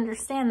engineers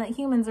understand that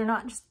humans are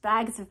not just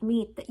bags of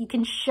meat that you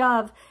can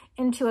shove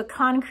into a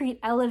concrete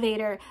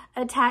elevator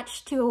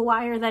attached to a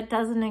wire that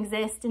doesn't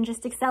exist and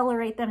just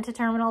accelerate them to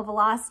terminal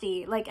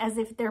velocity, like as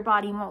if their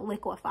body won't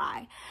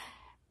liquefy.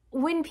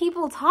 When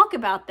people talk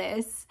about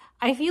this,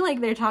 I feel like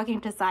they're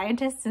talking to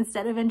scientists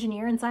instead of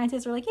engineers, and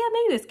scientists are like, yeah,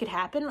 maybe this could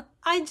happen.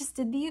 I just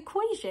did the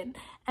equation.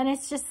 And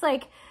it's just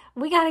like,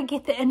 we got to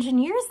get the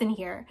engineers in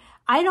here.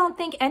 I don't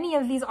think any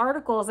of these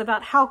articles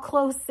about how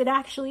close it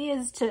actually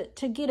is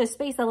to get a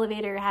space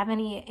elevator have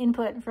any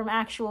input from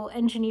actual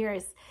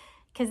engineers,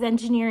 because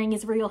engineering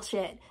is real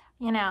shit,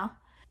 you know.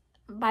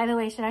 By the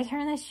way, should I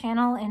turn this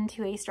channel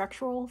into a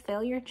structural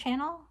failure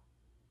channel?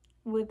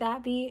 Would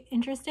that be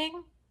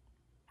interesting?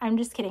 I'm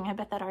just kidding. I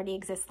bet that already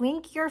exists.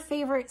 Link your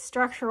favorite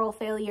structural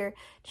failure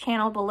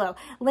channel below.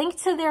 Link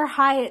to their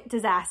Hyatt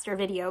disaster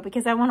video,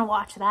 because I want to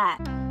watch that.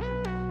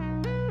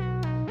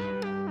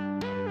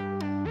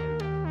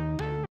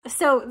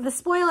 So the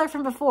spoiler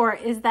from before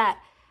is that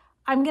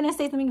I'm going to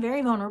say something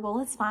very vulnerable.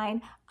 It's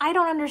fine. I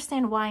don't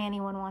understand why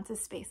anyone wants a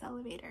space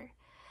elevator.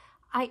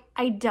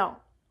 I don't.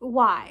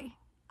 Why?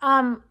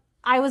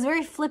 I was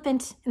very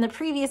flippant in the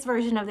previous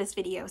version of this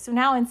video. So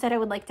now instead I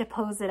would like to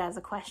pose it as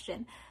a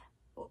question.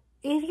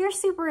 If you're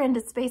super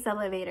into space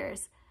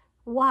elevators,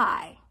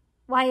 why?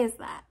 Why is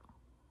that?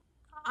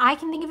 I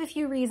can think of a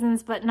few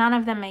reasons, but none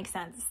of them make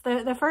sense.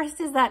 The first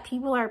is that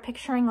people are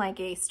picturing like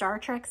a Star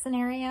Trek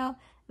scenario.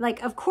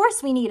 Like, of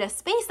course we need a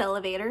space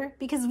elevator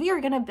because we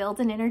are going to build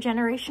an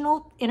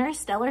intergenerational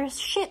interstellar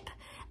ship,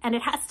 and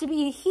it has to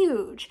be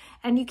huge,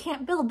 and you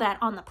can't build that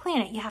on the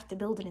planet. You have to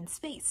build it in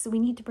space. So we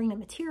need to bring the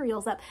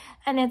materials up.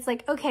 And it's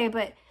like, okay,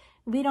 but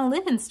we don't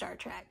live in Star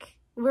Trek.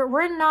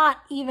 We're not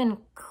even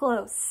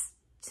close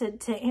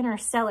to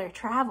interstellar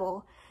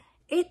travel.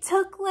 It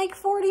took like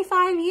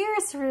 45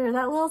 years for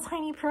that little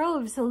tiny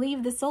probe to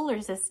leave the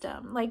solar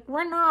system. Like,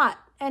 we're not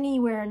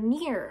anywhere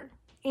near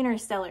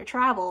interstellar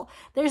travel.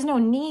 There's no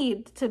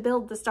need to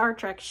build the Star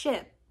Trek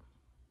ship.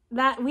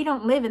 That we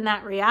don't live in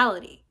that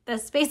reality. The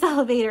space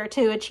elevator,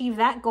 to achieve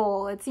that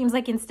goal, it seems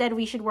like instead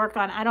we should work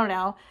on, I don't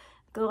know,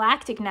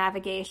 galactic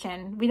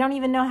navigation. We don't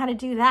even know how to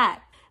do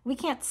that. We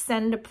can't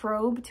send a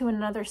probe to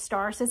another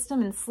star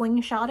system and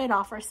slingshot it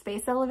off our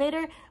space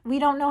elevator. We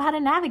don't know how to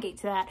navigate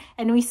to that.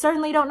 And we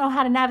certainly don't know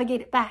how to navigate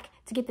it back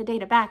to get the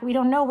data back. We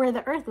don't know where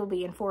the Earth will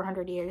be in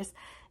 400 years.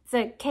 It's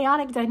a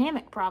chaotic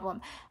dynamic problem.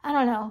 I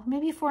don't know.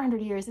 Maybe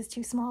 400 years is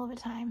too small of a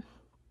time.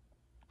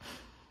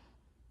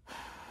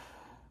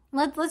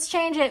 Let's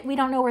change it. We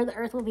don't know where the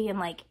Earth will be in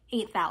like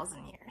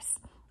 8,000 years.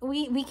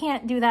 We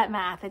can't do that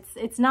math.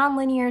 It's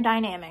nonlinear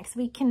dynamics.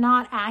 We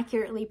cannot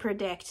accurately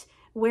predict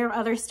where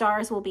other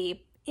stars will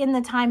be in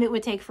the time it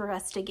would take for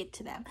us to get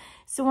to them.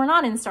 So we're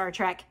not in Star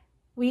Trek.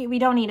 We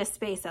don't need a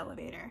space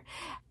elevator.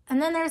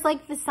 And then there's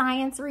like the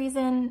science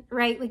reason,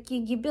 right? Like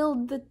you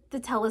build the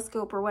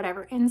telescope or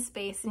whatever in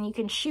space and you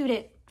can shoot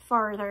it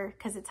farther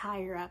because it's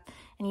higher up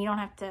and you don't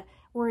have to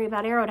worry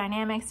about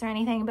aerodynamics or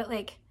anything. But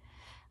like,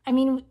 I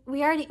mean,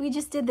 we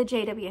just did the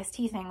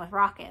JWST thing with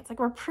rockets. Like,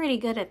 we're pretty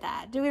good at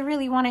that. Do we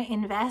really want to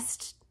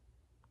invest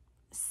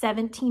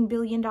 $17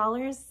 billion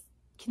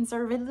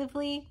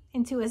conservatively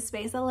into a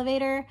space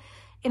elevator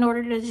in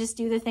order to just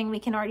do the thing we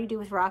can already do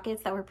with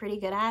rockets that we're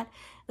pretty good at?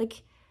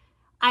 Like,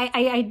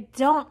 I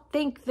don't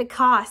think the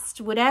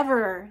cost would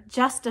ever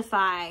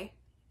justify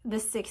the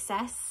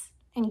success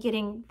in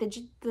getting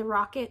the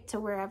rocket to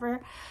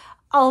wherever.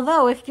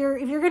 Although, if you're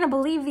going to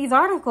believe these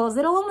articles,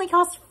 it'll only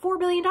cost $4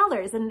 billion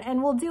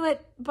and we'll do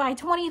it by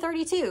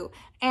 2032.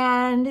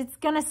 And it's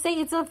going to say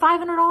it's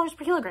 $500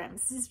 per kilogram.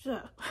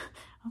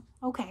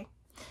 Okay.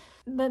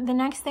 But the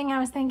next thing I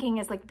was thinking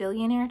is like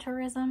billionaire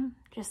tourism.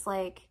 Just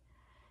like,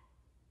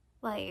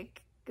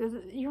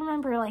 you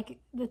remember like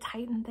the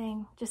Titan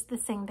thing? Just the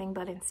same thing,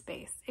 but in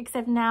space.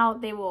 Except now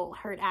they will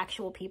hurt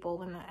actual people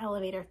when the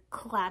elevator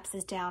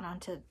collapses down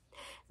onto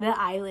the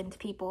island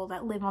people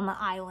that live on the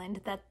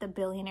island that the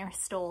billionaire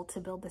stole to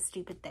build the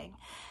stupid thing.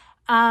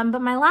 But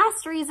my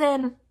last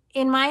reason,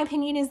 in my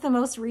opinion, is the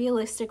most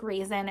realistic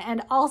reason.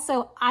 And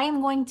also, I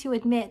am going to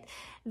admit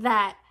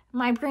that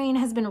my brain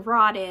has been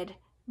rotted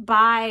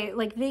by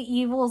like the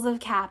evils of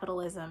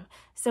capitalism.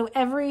 So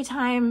every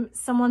time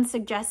someone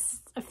suggests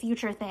a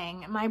future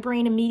thing, my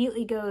brain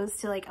immediately goes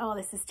to like, oh,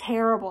 this is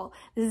terrible.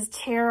 This is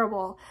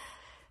terrible.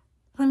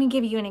 Let me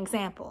give you an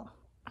example.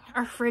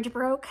 Our fridge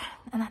broke,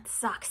 and that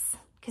sucks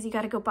because you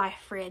got to go buy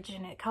a fridge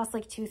and it costs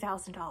like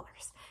 $2,000.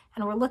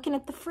 And we're looking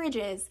at the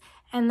fridges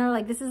and they're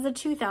like, this is a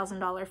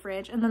 $2,000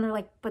 fridge. And then they're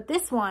like, but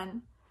this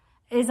one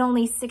is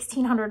only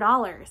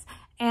 $1,600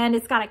 and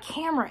it's got a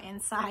camera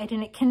inside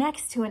and it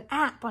connects to an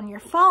app on your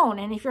phone.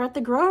 And if you're at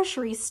the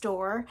grocery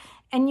store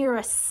and you're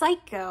a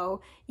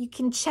psycho, you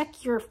can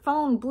check your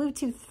phone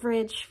Bluetooth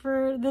fridge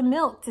for the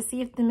milk to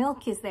see if the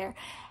milk is there.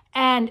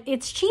 And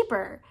it's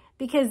cheaper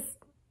because,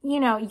 you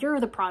know, you're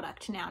the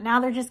product now. Now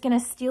they're just going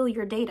to steal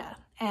your data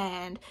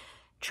and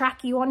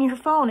track you on your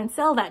phone and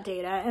sell that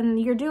data. And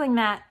you're doing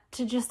that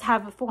to just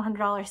have a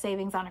 $400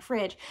 savings on a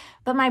fridge.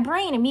 But my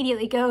brain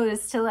immediately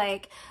goes to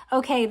like,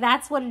 okay,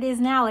 that's what it is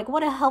now. Like,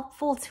 what a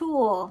helpful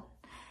tool.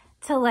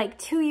 To like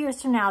 2 years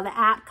from now, the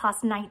app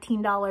costs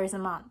 $19 a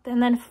month.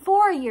 And then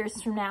 4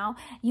 years from now,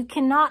 you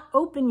cannot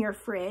open your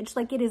fridge.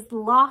 Like, it is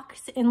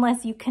locked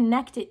unless you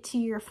connect it to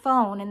your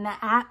phone and the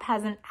app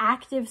has an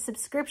active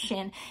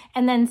subscription.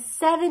 And then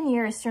 7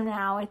 years from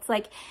now, it's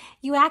like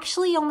you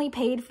actually only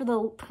paid for the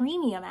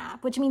premium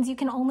app, which means you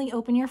can only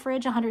open your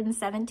fridge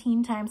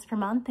 117 times per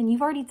month. And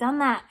you've already done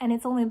that and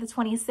it's only the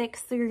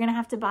 26th. So you're going to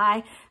have to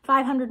buy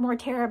 500 more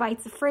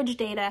terabytes of fridge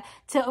data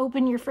to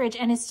open your fridge.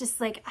 And it's just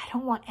like, I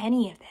don't want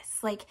any of this.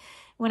 Like,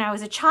 when I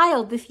was a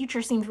child, the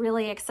future seemed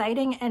really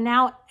exciting, and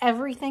now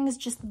everything's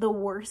just the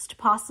worst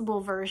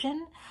possible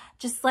version.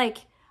 Just like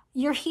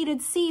your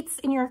heated seats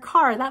in your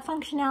car, that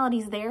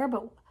functionality's there,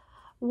 but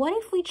what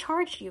if we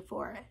charged you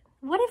for it?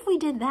 What if we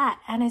did that?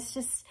 And it's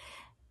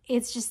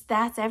just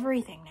that's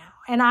everything now.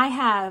 And I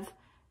have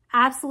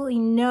absolutely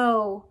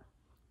no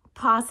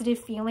positive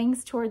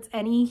feelings towards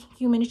any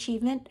human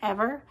achievement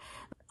ever.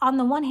 On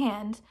the one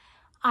hand,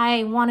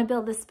 I want to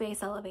build the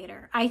space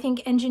elevator. I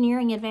think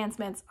engineering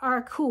advancements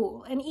are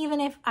cool. And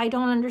even if I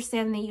don't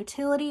understand the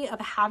utility of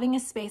having a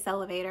space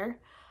elevator,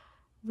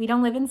 we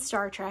don't live in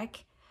Star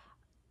Trek,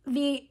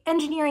 the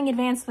engineering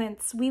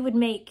advancements we would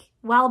make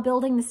while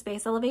building the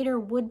space elevator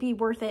would be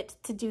worth it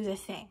to do the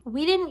thing.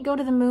 We didn't go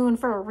to the moon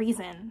for a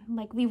reason.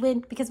 Like, we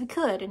went because we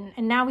could,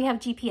 and now we have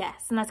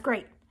GPS, and that's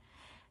great.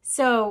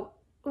 So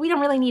we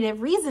don't really need a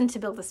reason to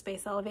build a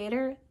space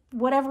elevator.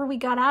 Whatever we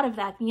got out of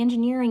that, the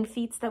engineering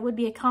feats that would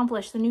be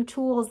accomplished, the new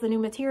tools, the new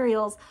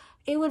materials,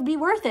 it would be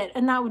worth it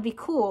and that would be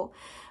cool.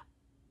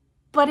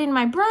 But in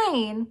my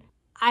brain,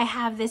 I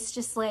have this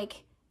just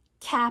like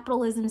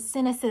capitalism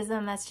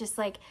cynicism that's just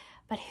like,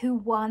 but who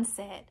wants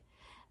it?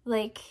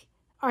 Like,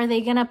 Are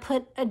they gonna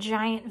put a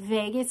giant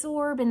Vegas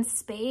orb in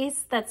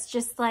space that's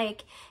just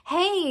like,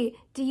 hey,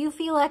 do you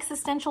feel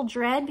existential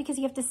dread because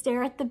you have to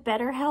stare at the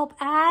BetterHelp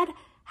ad?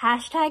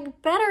 Hashtag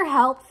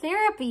BetterHelp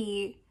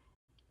therapy.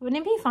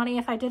 Wouldn't it be funny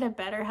if I did a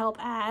BetterHelp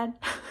ad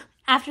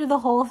after the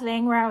whole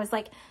thing where I was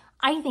like,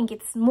 I think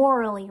it's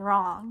morally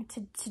wrong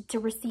to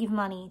receive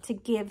money to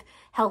give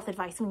health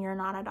advice when you're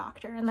not a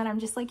doctor. And then I'm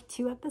just like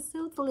 2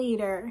 episodes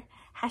later,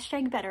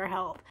 hashtag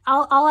BetterHelp.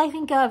 All I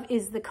think of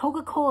is the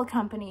Coca-Cola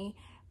company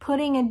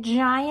putting a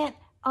giant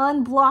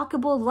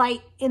unblockable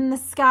light in the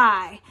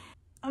sky.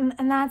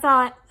 And that's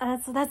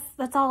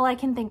all I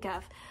can think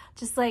of.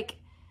 Just like,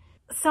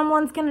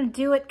 someone's gonna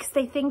do it because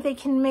they think they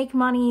can make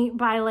money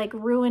by like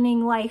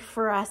ruining life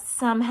for us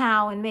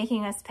somehow and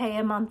making us pay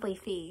a monthly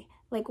fee.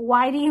 Like,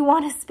 why do you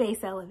want a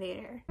space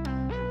elevator?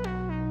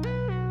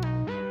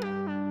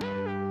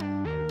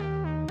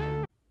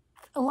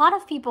 A lot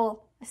of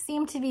people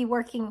seem to be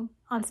working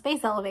on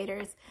space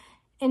elevators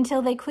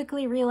until they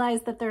quickly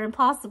realize that they're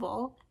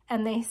impossible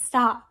and they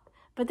stop.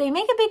 But they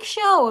make a big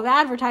show of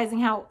advertising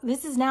how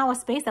this is now a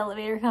space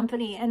elevator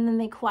company, and then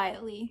they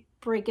quietly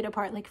break it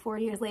apart like 4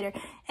 years later.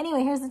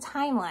 Anyway, here's the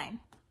timeline.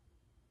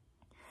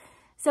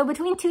 So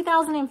between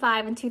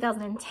 2005 and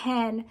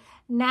 2010,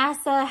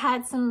 NASA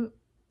had some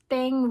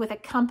thing with a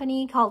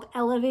company called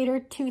Elevator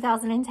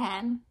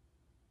 2010.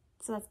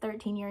 So that's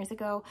 13 years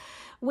ago,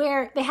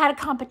 where they had a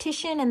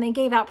competition and they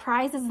gave out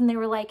prizes and they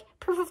were like,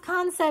 proof of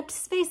concept,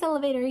 space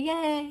elevator,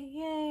 yay,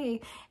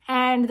 yay.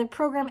 And the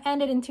program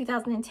ended in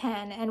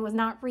 2010 and was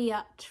not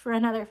re-upped for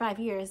another 5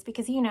 years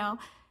because, you know,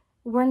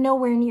 we're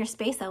nowhere near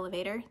space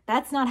elevator.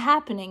 That's not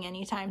happening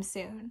anytime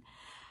soon.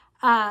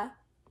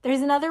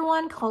 There's another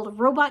one called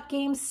Robot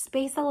Games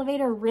Space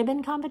Elevator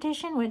Ribbon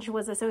Competition, which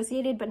was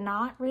associated but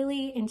not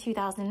really in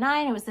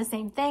 2009. It was the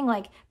same thing,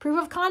 like proof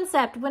of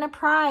concept, win a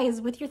prize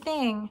with your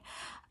thing.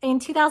 In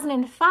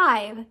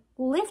 2005,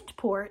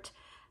 Liftport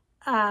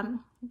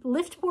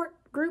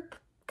Group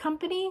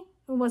Company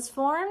was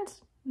formed.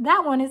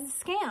 That one is a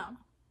scam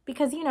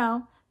because, you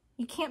know,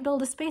 you can't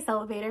build a space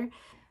elevator.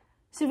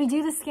 So we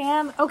do the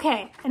scam.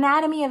 Okay,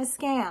 anatomy of a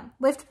scam.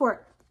 Liftport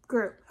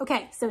Group.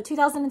 Okay, so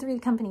 2003 the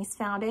company's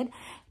founded.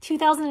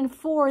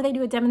 2004 they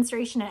do a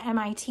demonstration at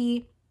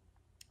MIT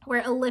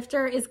where a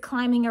lifter is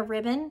climbing a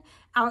ribbon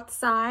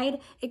outside.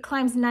 It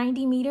climbs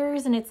 90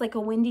 meters and it's like a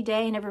windy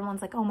day and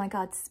everyone's like, oh my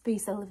God,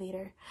 space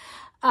elevator.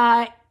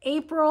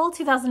 April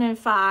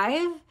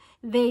 2005,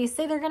 they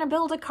say they're gonna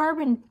build a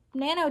carbon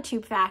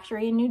nanotube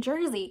factory in New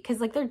Jersey because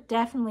like they're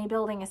definitely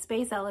building a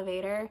space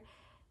elevator.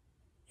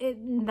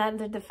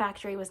 The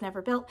factory was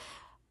never built.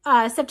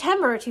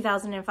 September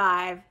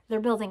 2005, they're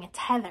building a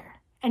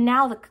tether. And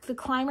now the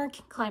climber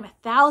can climb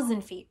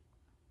 1,000 feet.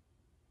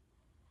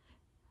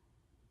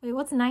 Wait,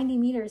 what's 90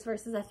 meters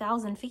versus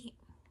 1,000 feet?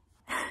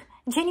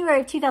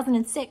 January of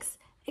 2006,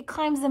 it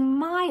climbs a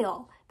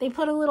mile. They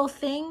put a little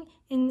thing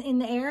in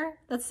the air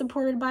that's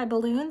supported by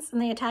balloons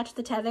and they attach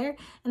the tether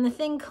and the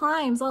thing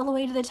climbs all the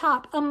way to the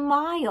top, a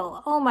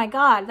mile. Oh my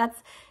God,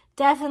 that's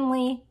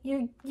definitely,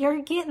 you're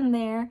getting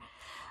there.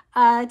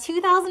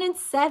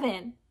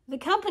 2007, the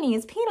company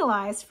is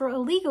penalized for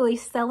illegally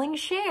selling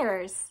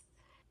shares.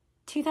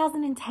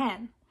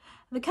 2010,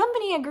 the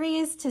company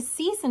agrees to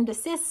cease and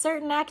desist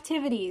certain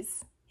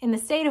activities in the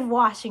state of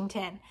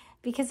Washington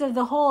because of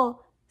the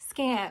whole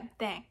scam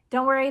thing.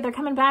 Don't worry, they're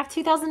coming back.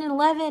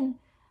 2011,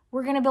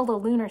 we're gonna build a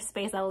lunar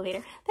space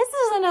elevator. This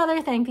is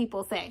another thing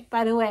people say,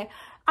 by the way.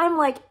 I'm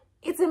like,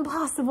 it's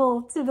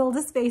impossible to build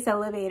a space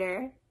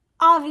elevator,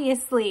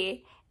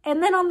 obviously.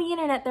 And then on the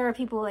internet, there are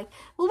people like,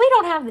 well, we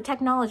don't have the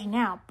technology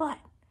now, but,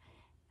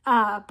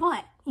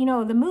 you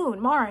know, the moon,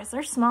 Mars,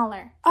 they're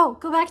smaller. Oh,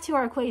 go back to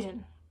our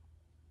equation.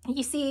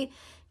 You see,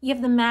 you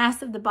have the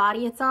mass of the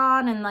body it's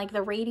on and like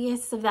the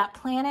radius of that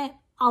planet.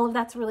 All of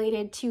that's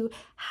related to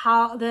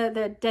how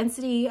the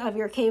density of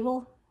your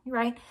cable,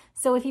 right?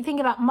 So if you think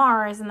about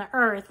Mars and the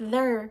Earth,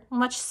 they're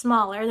much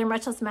smaller, they're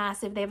much less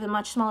massive, they have a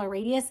much smaller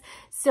radius.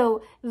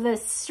 So the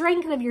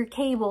strength of your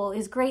cable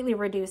is greatly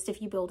reduced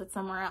if you build it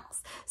somewhere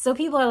else. So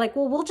people are like,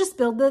 well, we'll just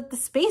build the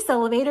space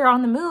elevator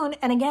on the moon.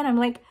 And again, I'm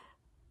like,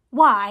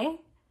 why?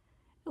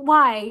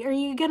 Why? Are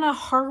you gonna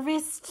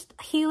harvest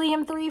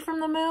helium-3 from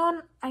the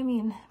moon? I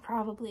mean,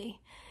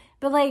 probably.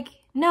 But like,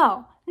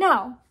 no.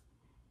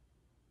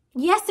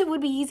 Yes, it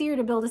would be easier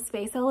to build a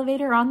space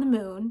elevator on the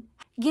moon.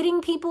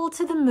 Getting people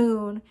to the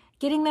moon,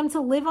 getting them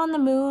to live on the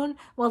moon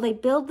while they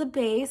build the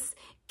base,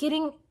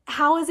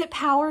 how is it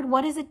powered?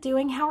 What is it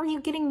doing? How are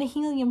you getting the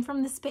helium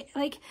from the space?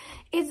 Like,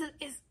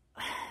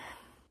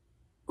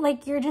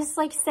 like you're just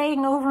like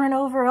saying over and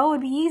over, oh,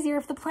 it'd be easier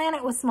if the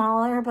planet was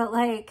smaller, but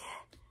like...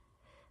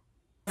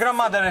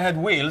 Grandmother had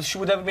wheels, she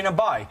would have been a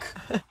bike.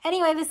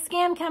 Anyway, the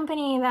scam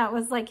company that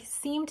was like,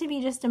 seemed to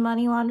be just a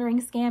money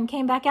laundering scam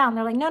came back out and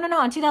they're like, no,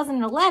 in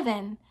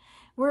 2011,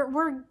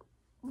 we're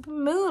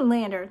moon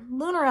lander,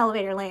 lunar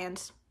elevator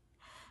land.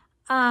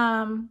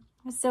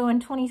 So in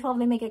 2012,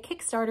 they make a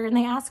Kickstarter and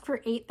they ask for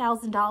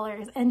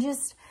 $8,000 and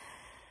just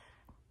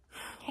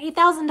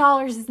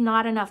 $8,000 is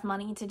not enough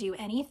money to do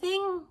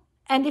anything.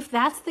 And if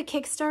that's the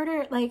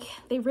Kickstarter, like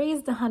they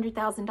raised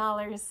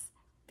 $100,000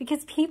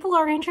 because people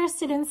are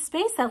interested in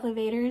space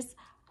elevators.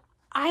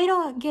 I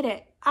don't get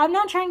it. I'm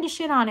not trying to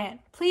shit on it.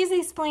 Please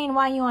explain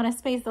why you want a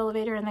space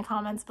elevator in the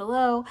comments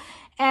below.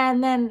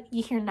 And then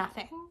you hear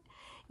nothing.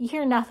 You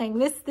hear nothing.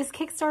 This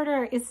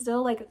Kickstarter is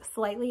still like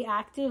slightly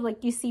active.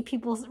 Like you see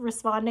people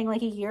responding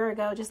like a year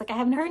ago, just like, I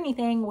haven't heard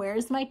anything.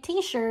 Where's my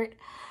t-shirt?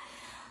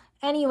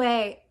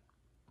 Anyway,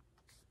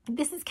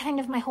 this is kind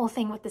of my whole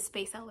thing with the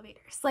space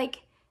elevators.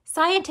 Like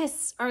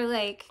scientists are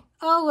like,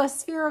 oh, a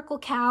spherical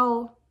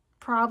cow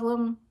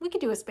problem. We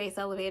could do a space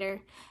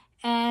elevator.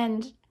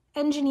 And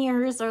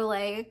engineers are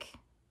like,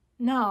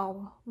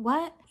 no,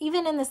 what?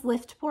 Even in this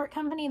liftport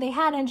company, they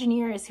had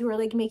engineers who were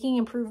like making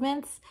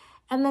improvements.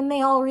 And then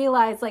they all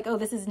realize like, oh,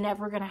 this is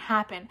never going to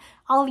happen.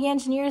 All the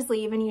engineers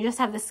leave and you just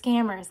have the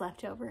scammers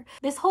left over.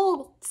 This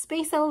whole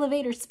space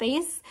elevator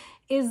space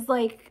is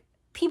like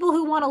people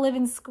who want to live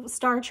in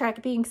Star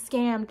Trek being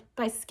scammed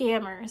by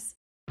scammers.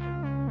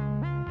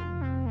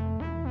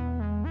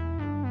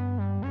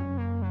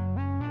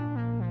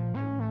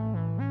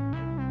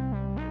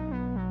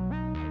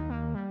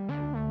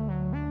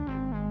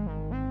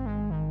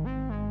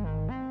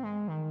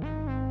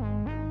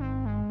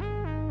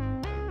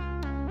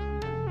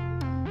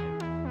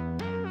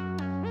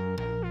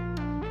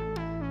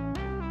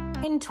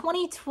 In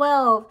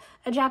 2012,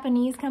 a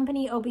Japanese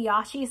company,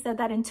 Obayashi, said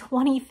that in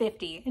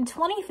 2050,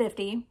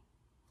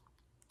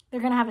 they're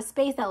going to have a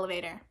space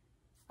elevator,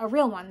 a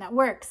real one that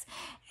works.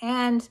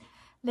 And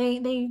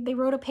they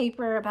wrote a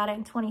paper about it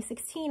in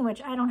 2016,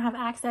 which I don't have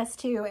access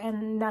to,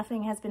 and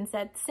nothing has been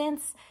said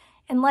since,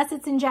 unless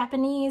it's in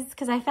Japanese,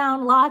 because I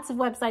found lots of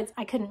websites,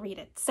 I couldn't read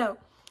it. So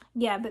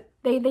yeah, but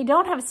they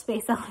don't have a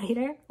space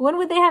elevator. When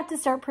would they have to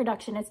start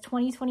production? It's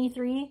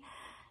 2023?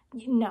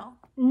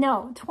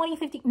 No,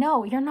 2050,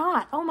 no, you're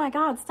not. Oh my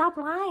God, stop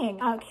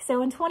lying. Okay,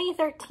 so in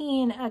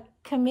 2013, a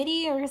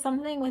committee or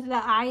something with the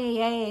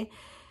IAA,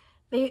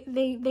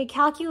 they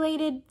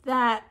calculated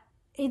that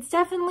it's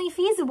definitely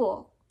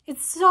feasible.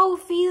 It's so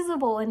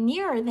feasible and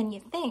nearer than you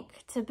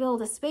think to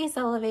build a space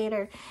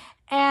elevator.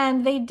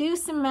 And they do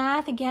some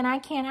math. Again, I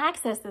can't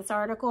access this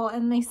article.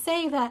 And they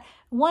say that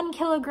 1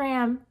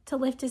 kilogram to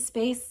lift to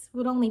space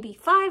would only be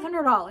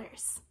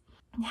 $500.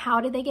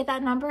 How did they get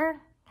that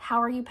number? How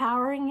are you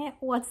powering it?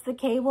 What's the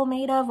cable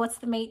made of? What's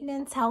the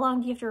maintenance? How long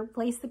do you have to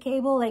replace the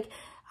cable? Like,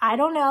 I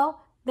don't know.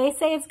 They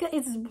say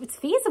it's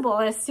feasible.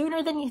 It's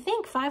sooner than you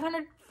think.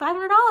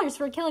 $500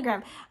 for a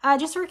kilogram.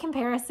 Just for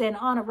comparison,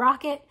 on a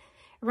rocket,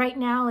 right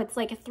now it's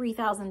like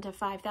 $3,000 to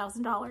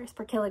 $5,000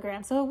 per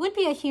kilogram. So it would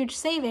be a huge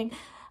saving.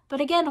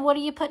 But again, what are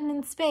you putting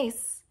in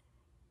space?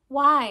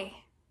 Why?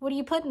 What are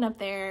you putting up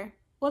there?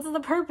 What's the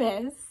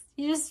purpose?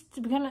 You just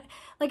gonna,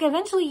 like,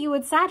 eventually you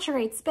would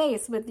saturate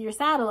space with your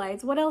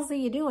satellites. What else are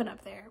you doing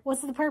up there?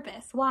 What's the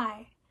purpose?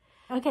 Why?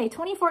 Okay,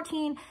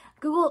 2014,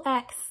 Google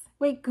X.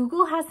 Wait,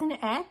 Google has an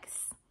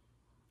X?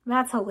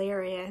 That's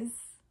hilarious.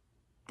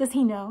 Does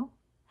he know?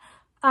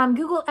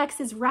 Google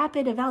X's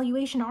rapid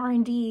evaluation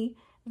R&D,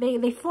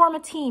 they form a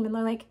team and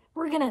they're like,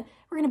 we're gonna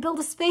build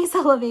a space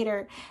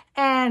elevator.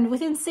 And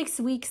within 6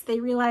 weeks, they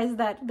realize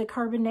that the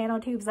carbon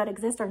nanotubes that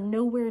exist are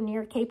nowhere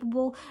near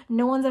capable.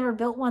 No one's ever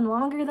built one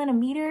longer than a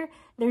meter.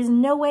 There's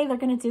no way they're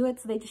gonna do it.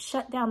 So they just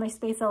shut down their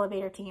space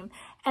elevator team.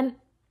 And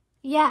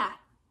yeah,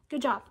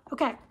 good job.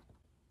 Okay.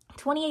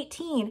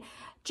 2018,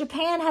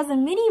 Japan has a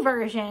mini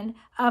version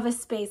of a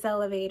space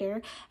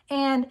elevator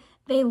and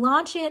they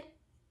launch it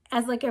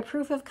as like a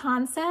proof of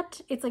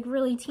concept. It's like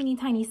really teeny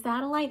tiny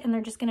satellite and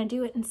they're just gonna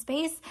do it in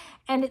space.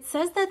 And it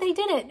says that they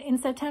did it in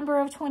September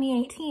of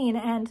 2018.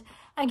 And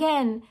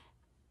again,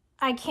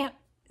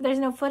 there's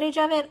no footage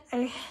of it.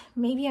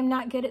 Maybe I'm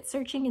not good at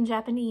searching in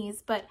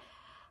Japanese, but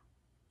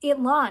it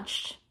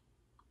launched.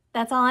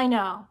 That's all I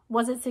know.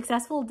 Was it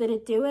successful? Did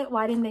it do it?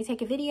 Why didn't they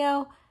take a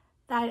video?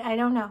 I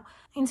don't know.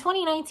 In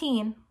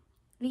 2019,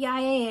 the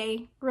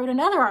IAA wrote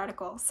another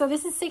article. So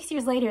this is 6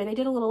 years later. They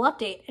did a little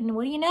update. And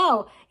what do you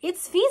know?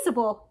 It's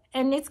feasible.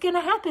 And it's going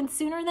to happen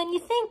sooner than you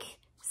think.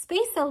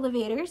 Space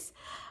elevators.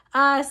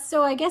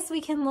 So I guess we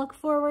can look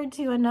forward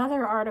to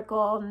another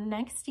article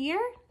next year,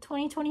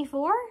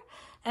 2024.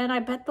 And I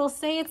bet they'll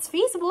say it's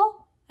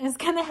feasible. It's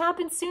going to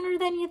happen sooner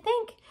than you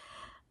think.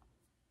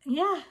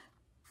 Yeah.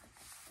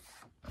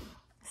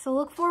 So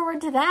look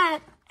forward to that.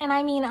 And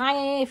I mean,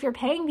 IAA, if you're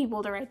paying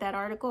people to write that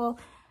article,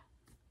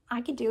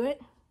 I could do it.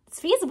 It's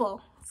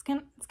feasible. It's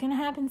gonna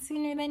happen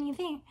sooner than you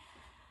think.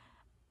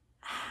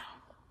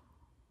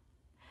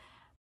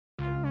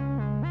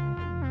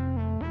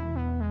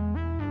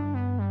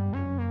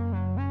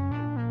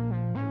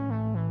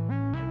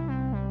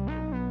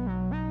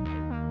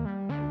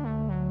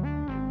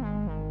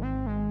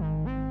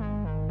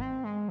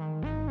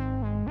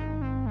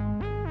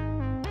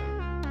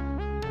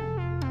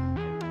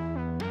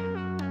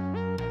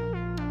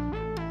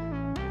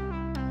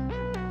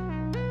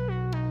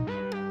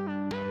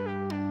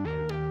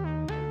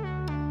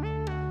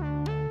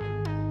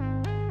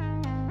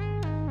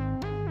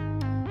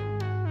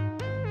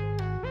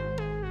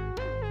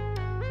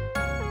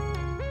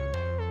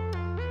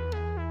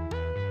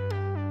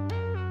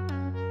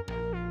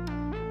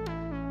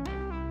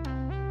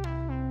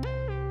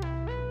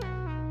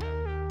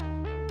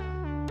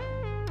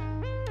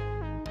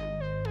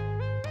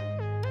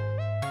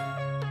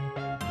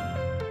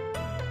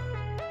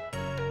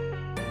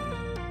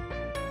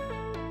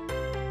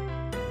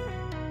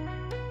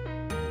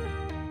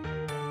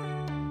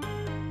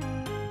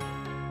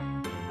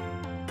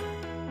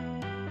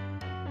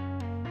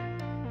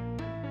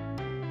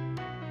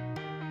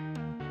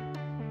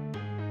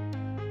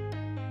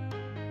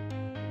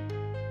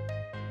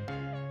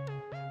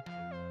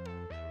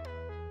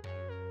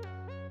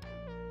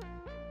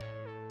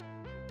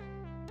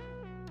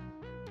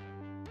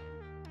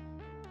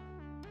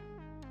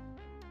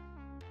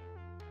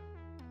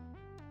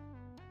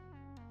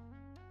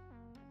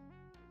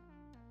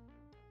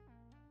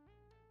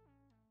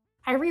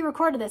 I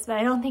re-recorded this, but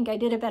I don't think I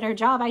did a better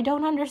job. I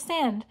don't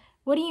understand.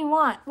 What do you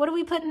want? What are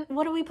we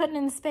putting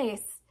in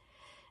space?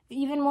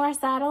 Even more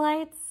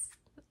satellites?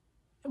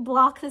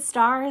 Block the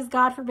stars?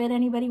 God forbid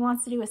anybody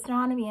wants to do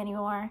astronomy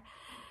anymore.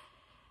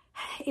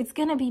 It's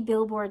gonna be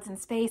billboards in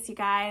space, you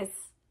guys.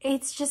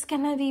 It's just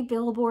gonna be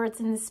billboards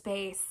in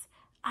space.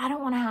 I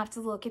don't want to have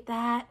to look at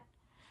that.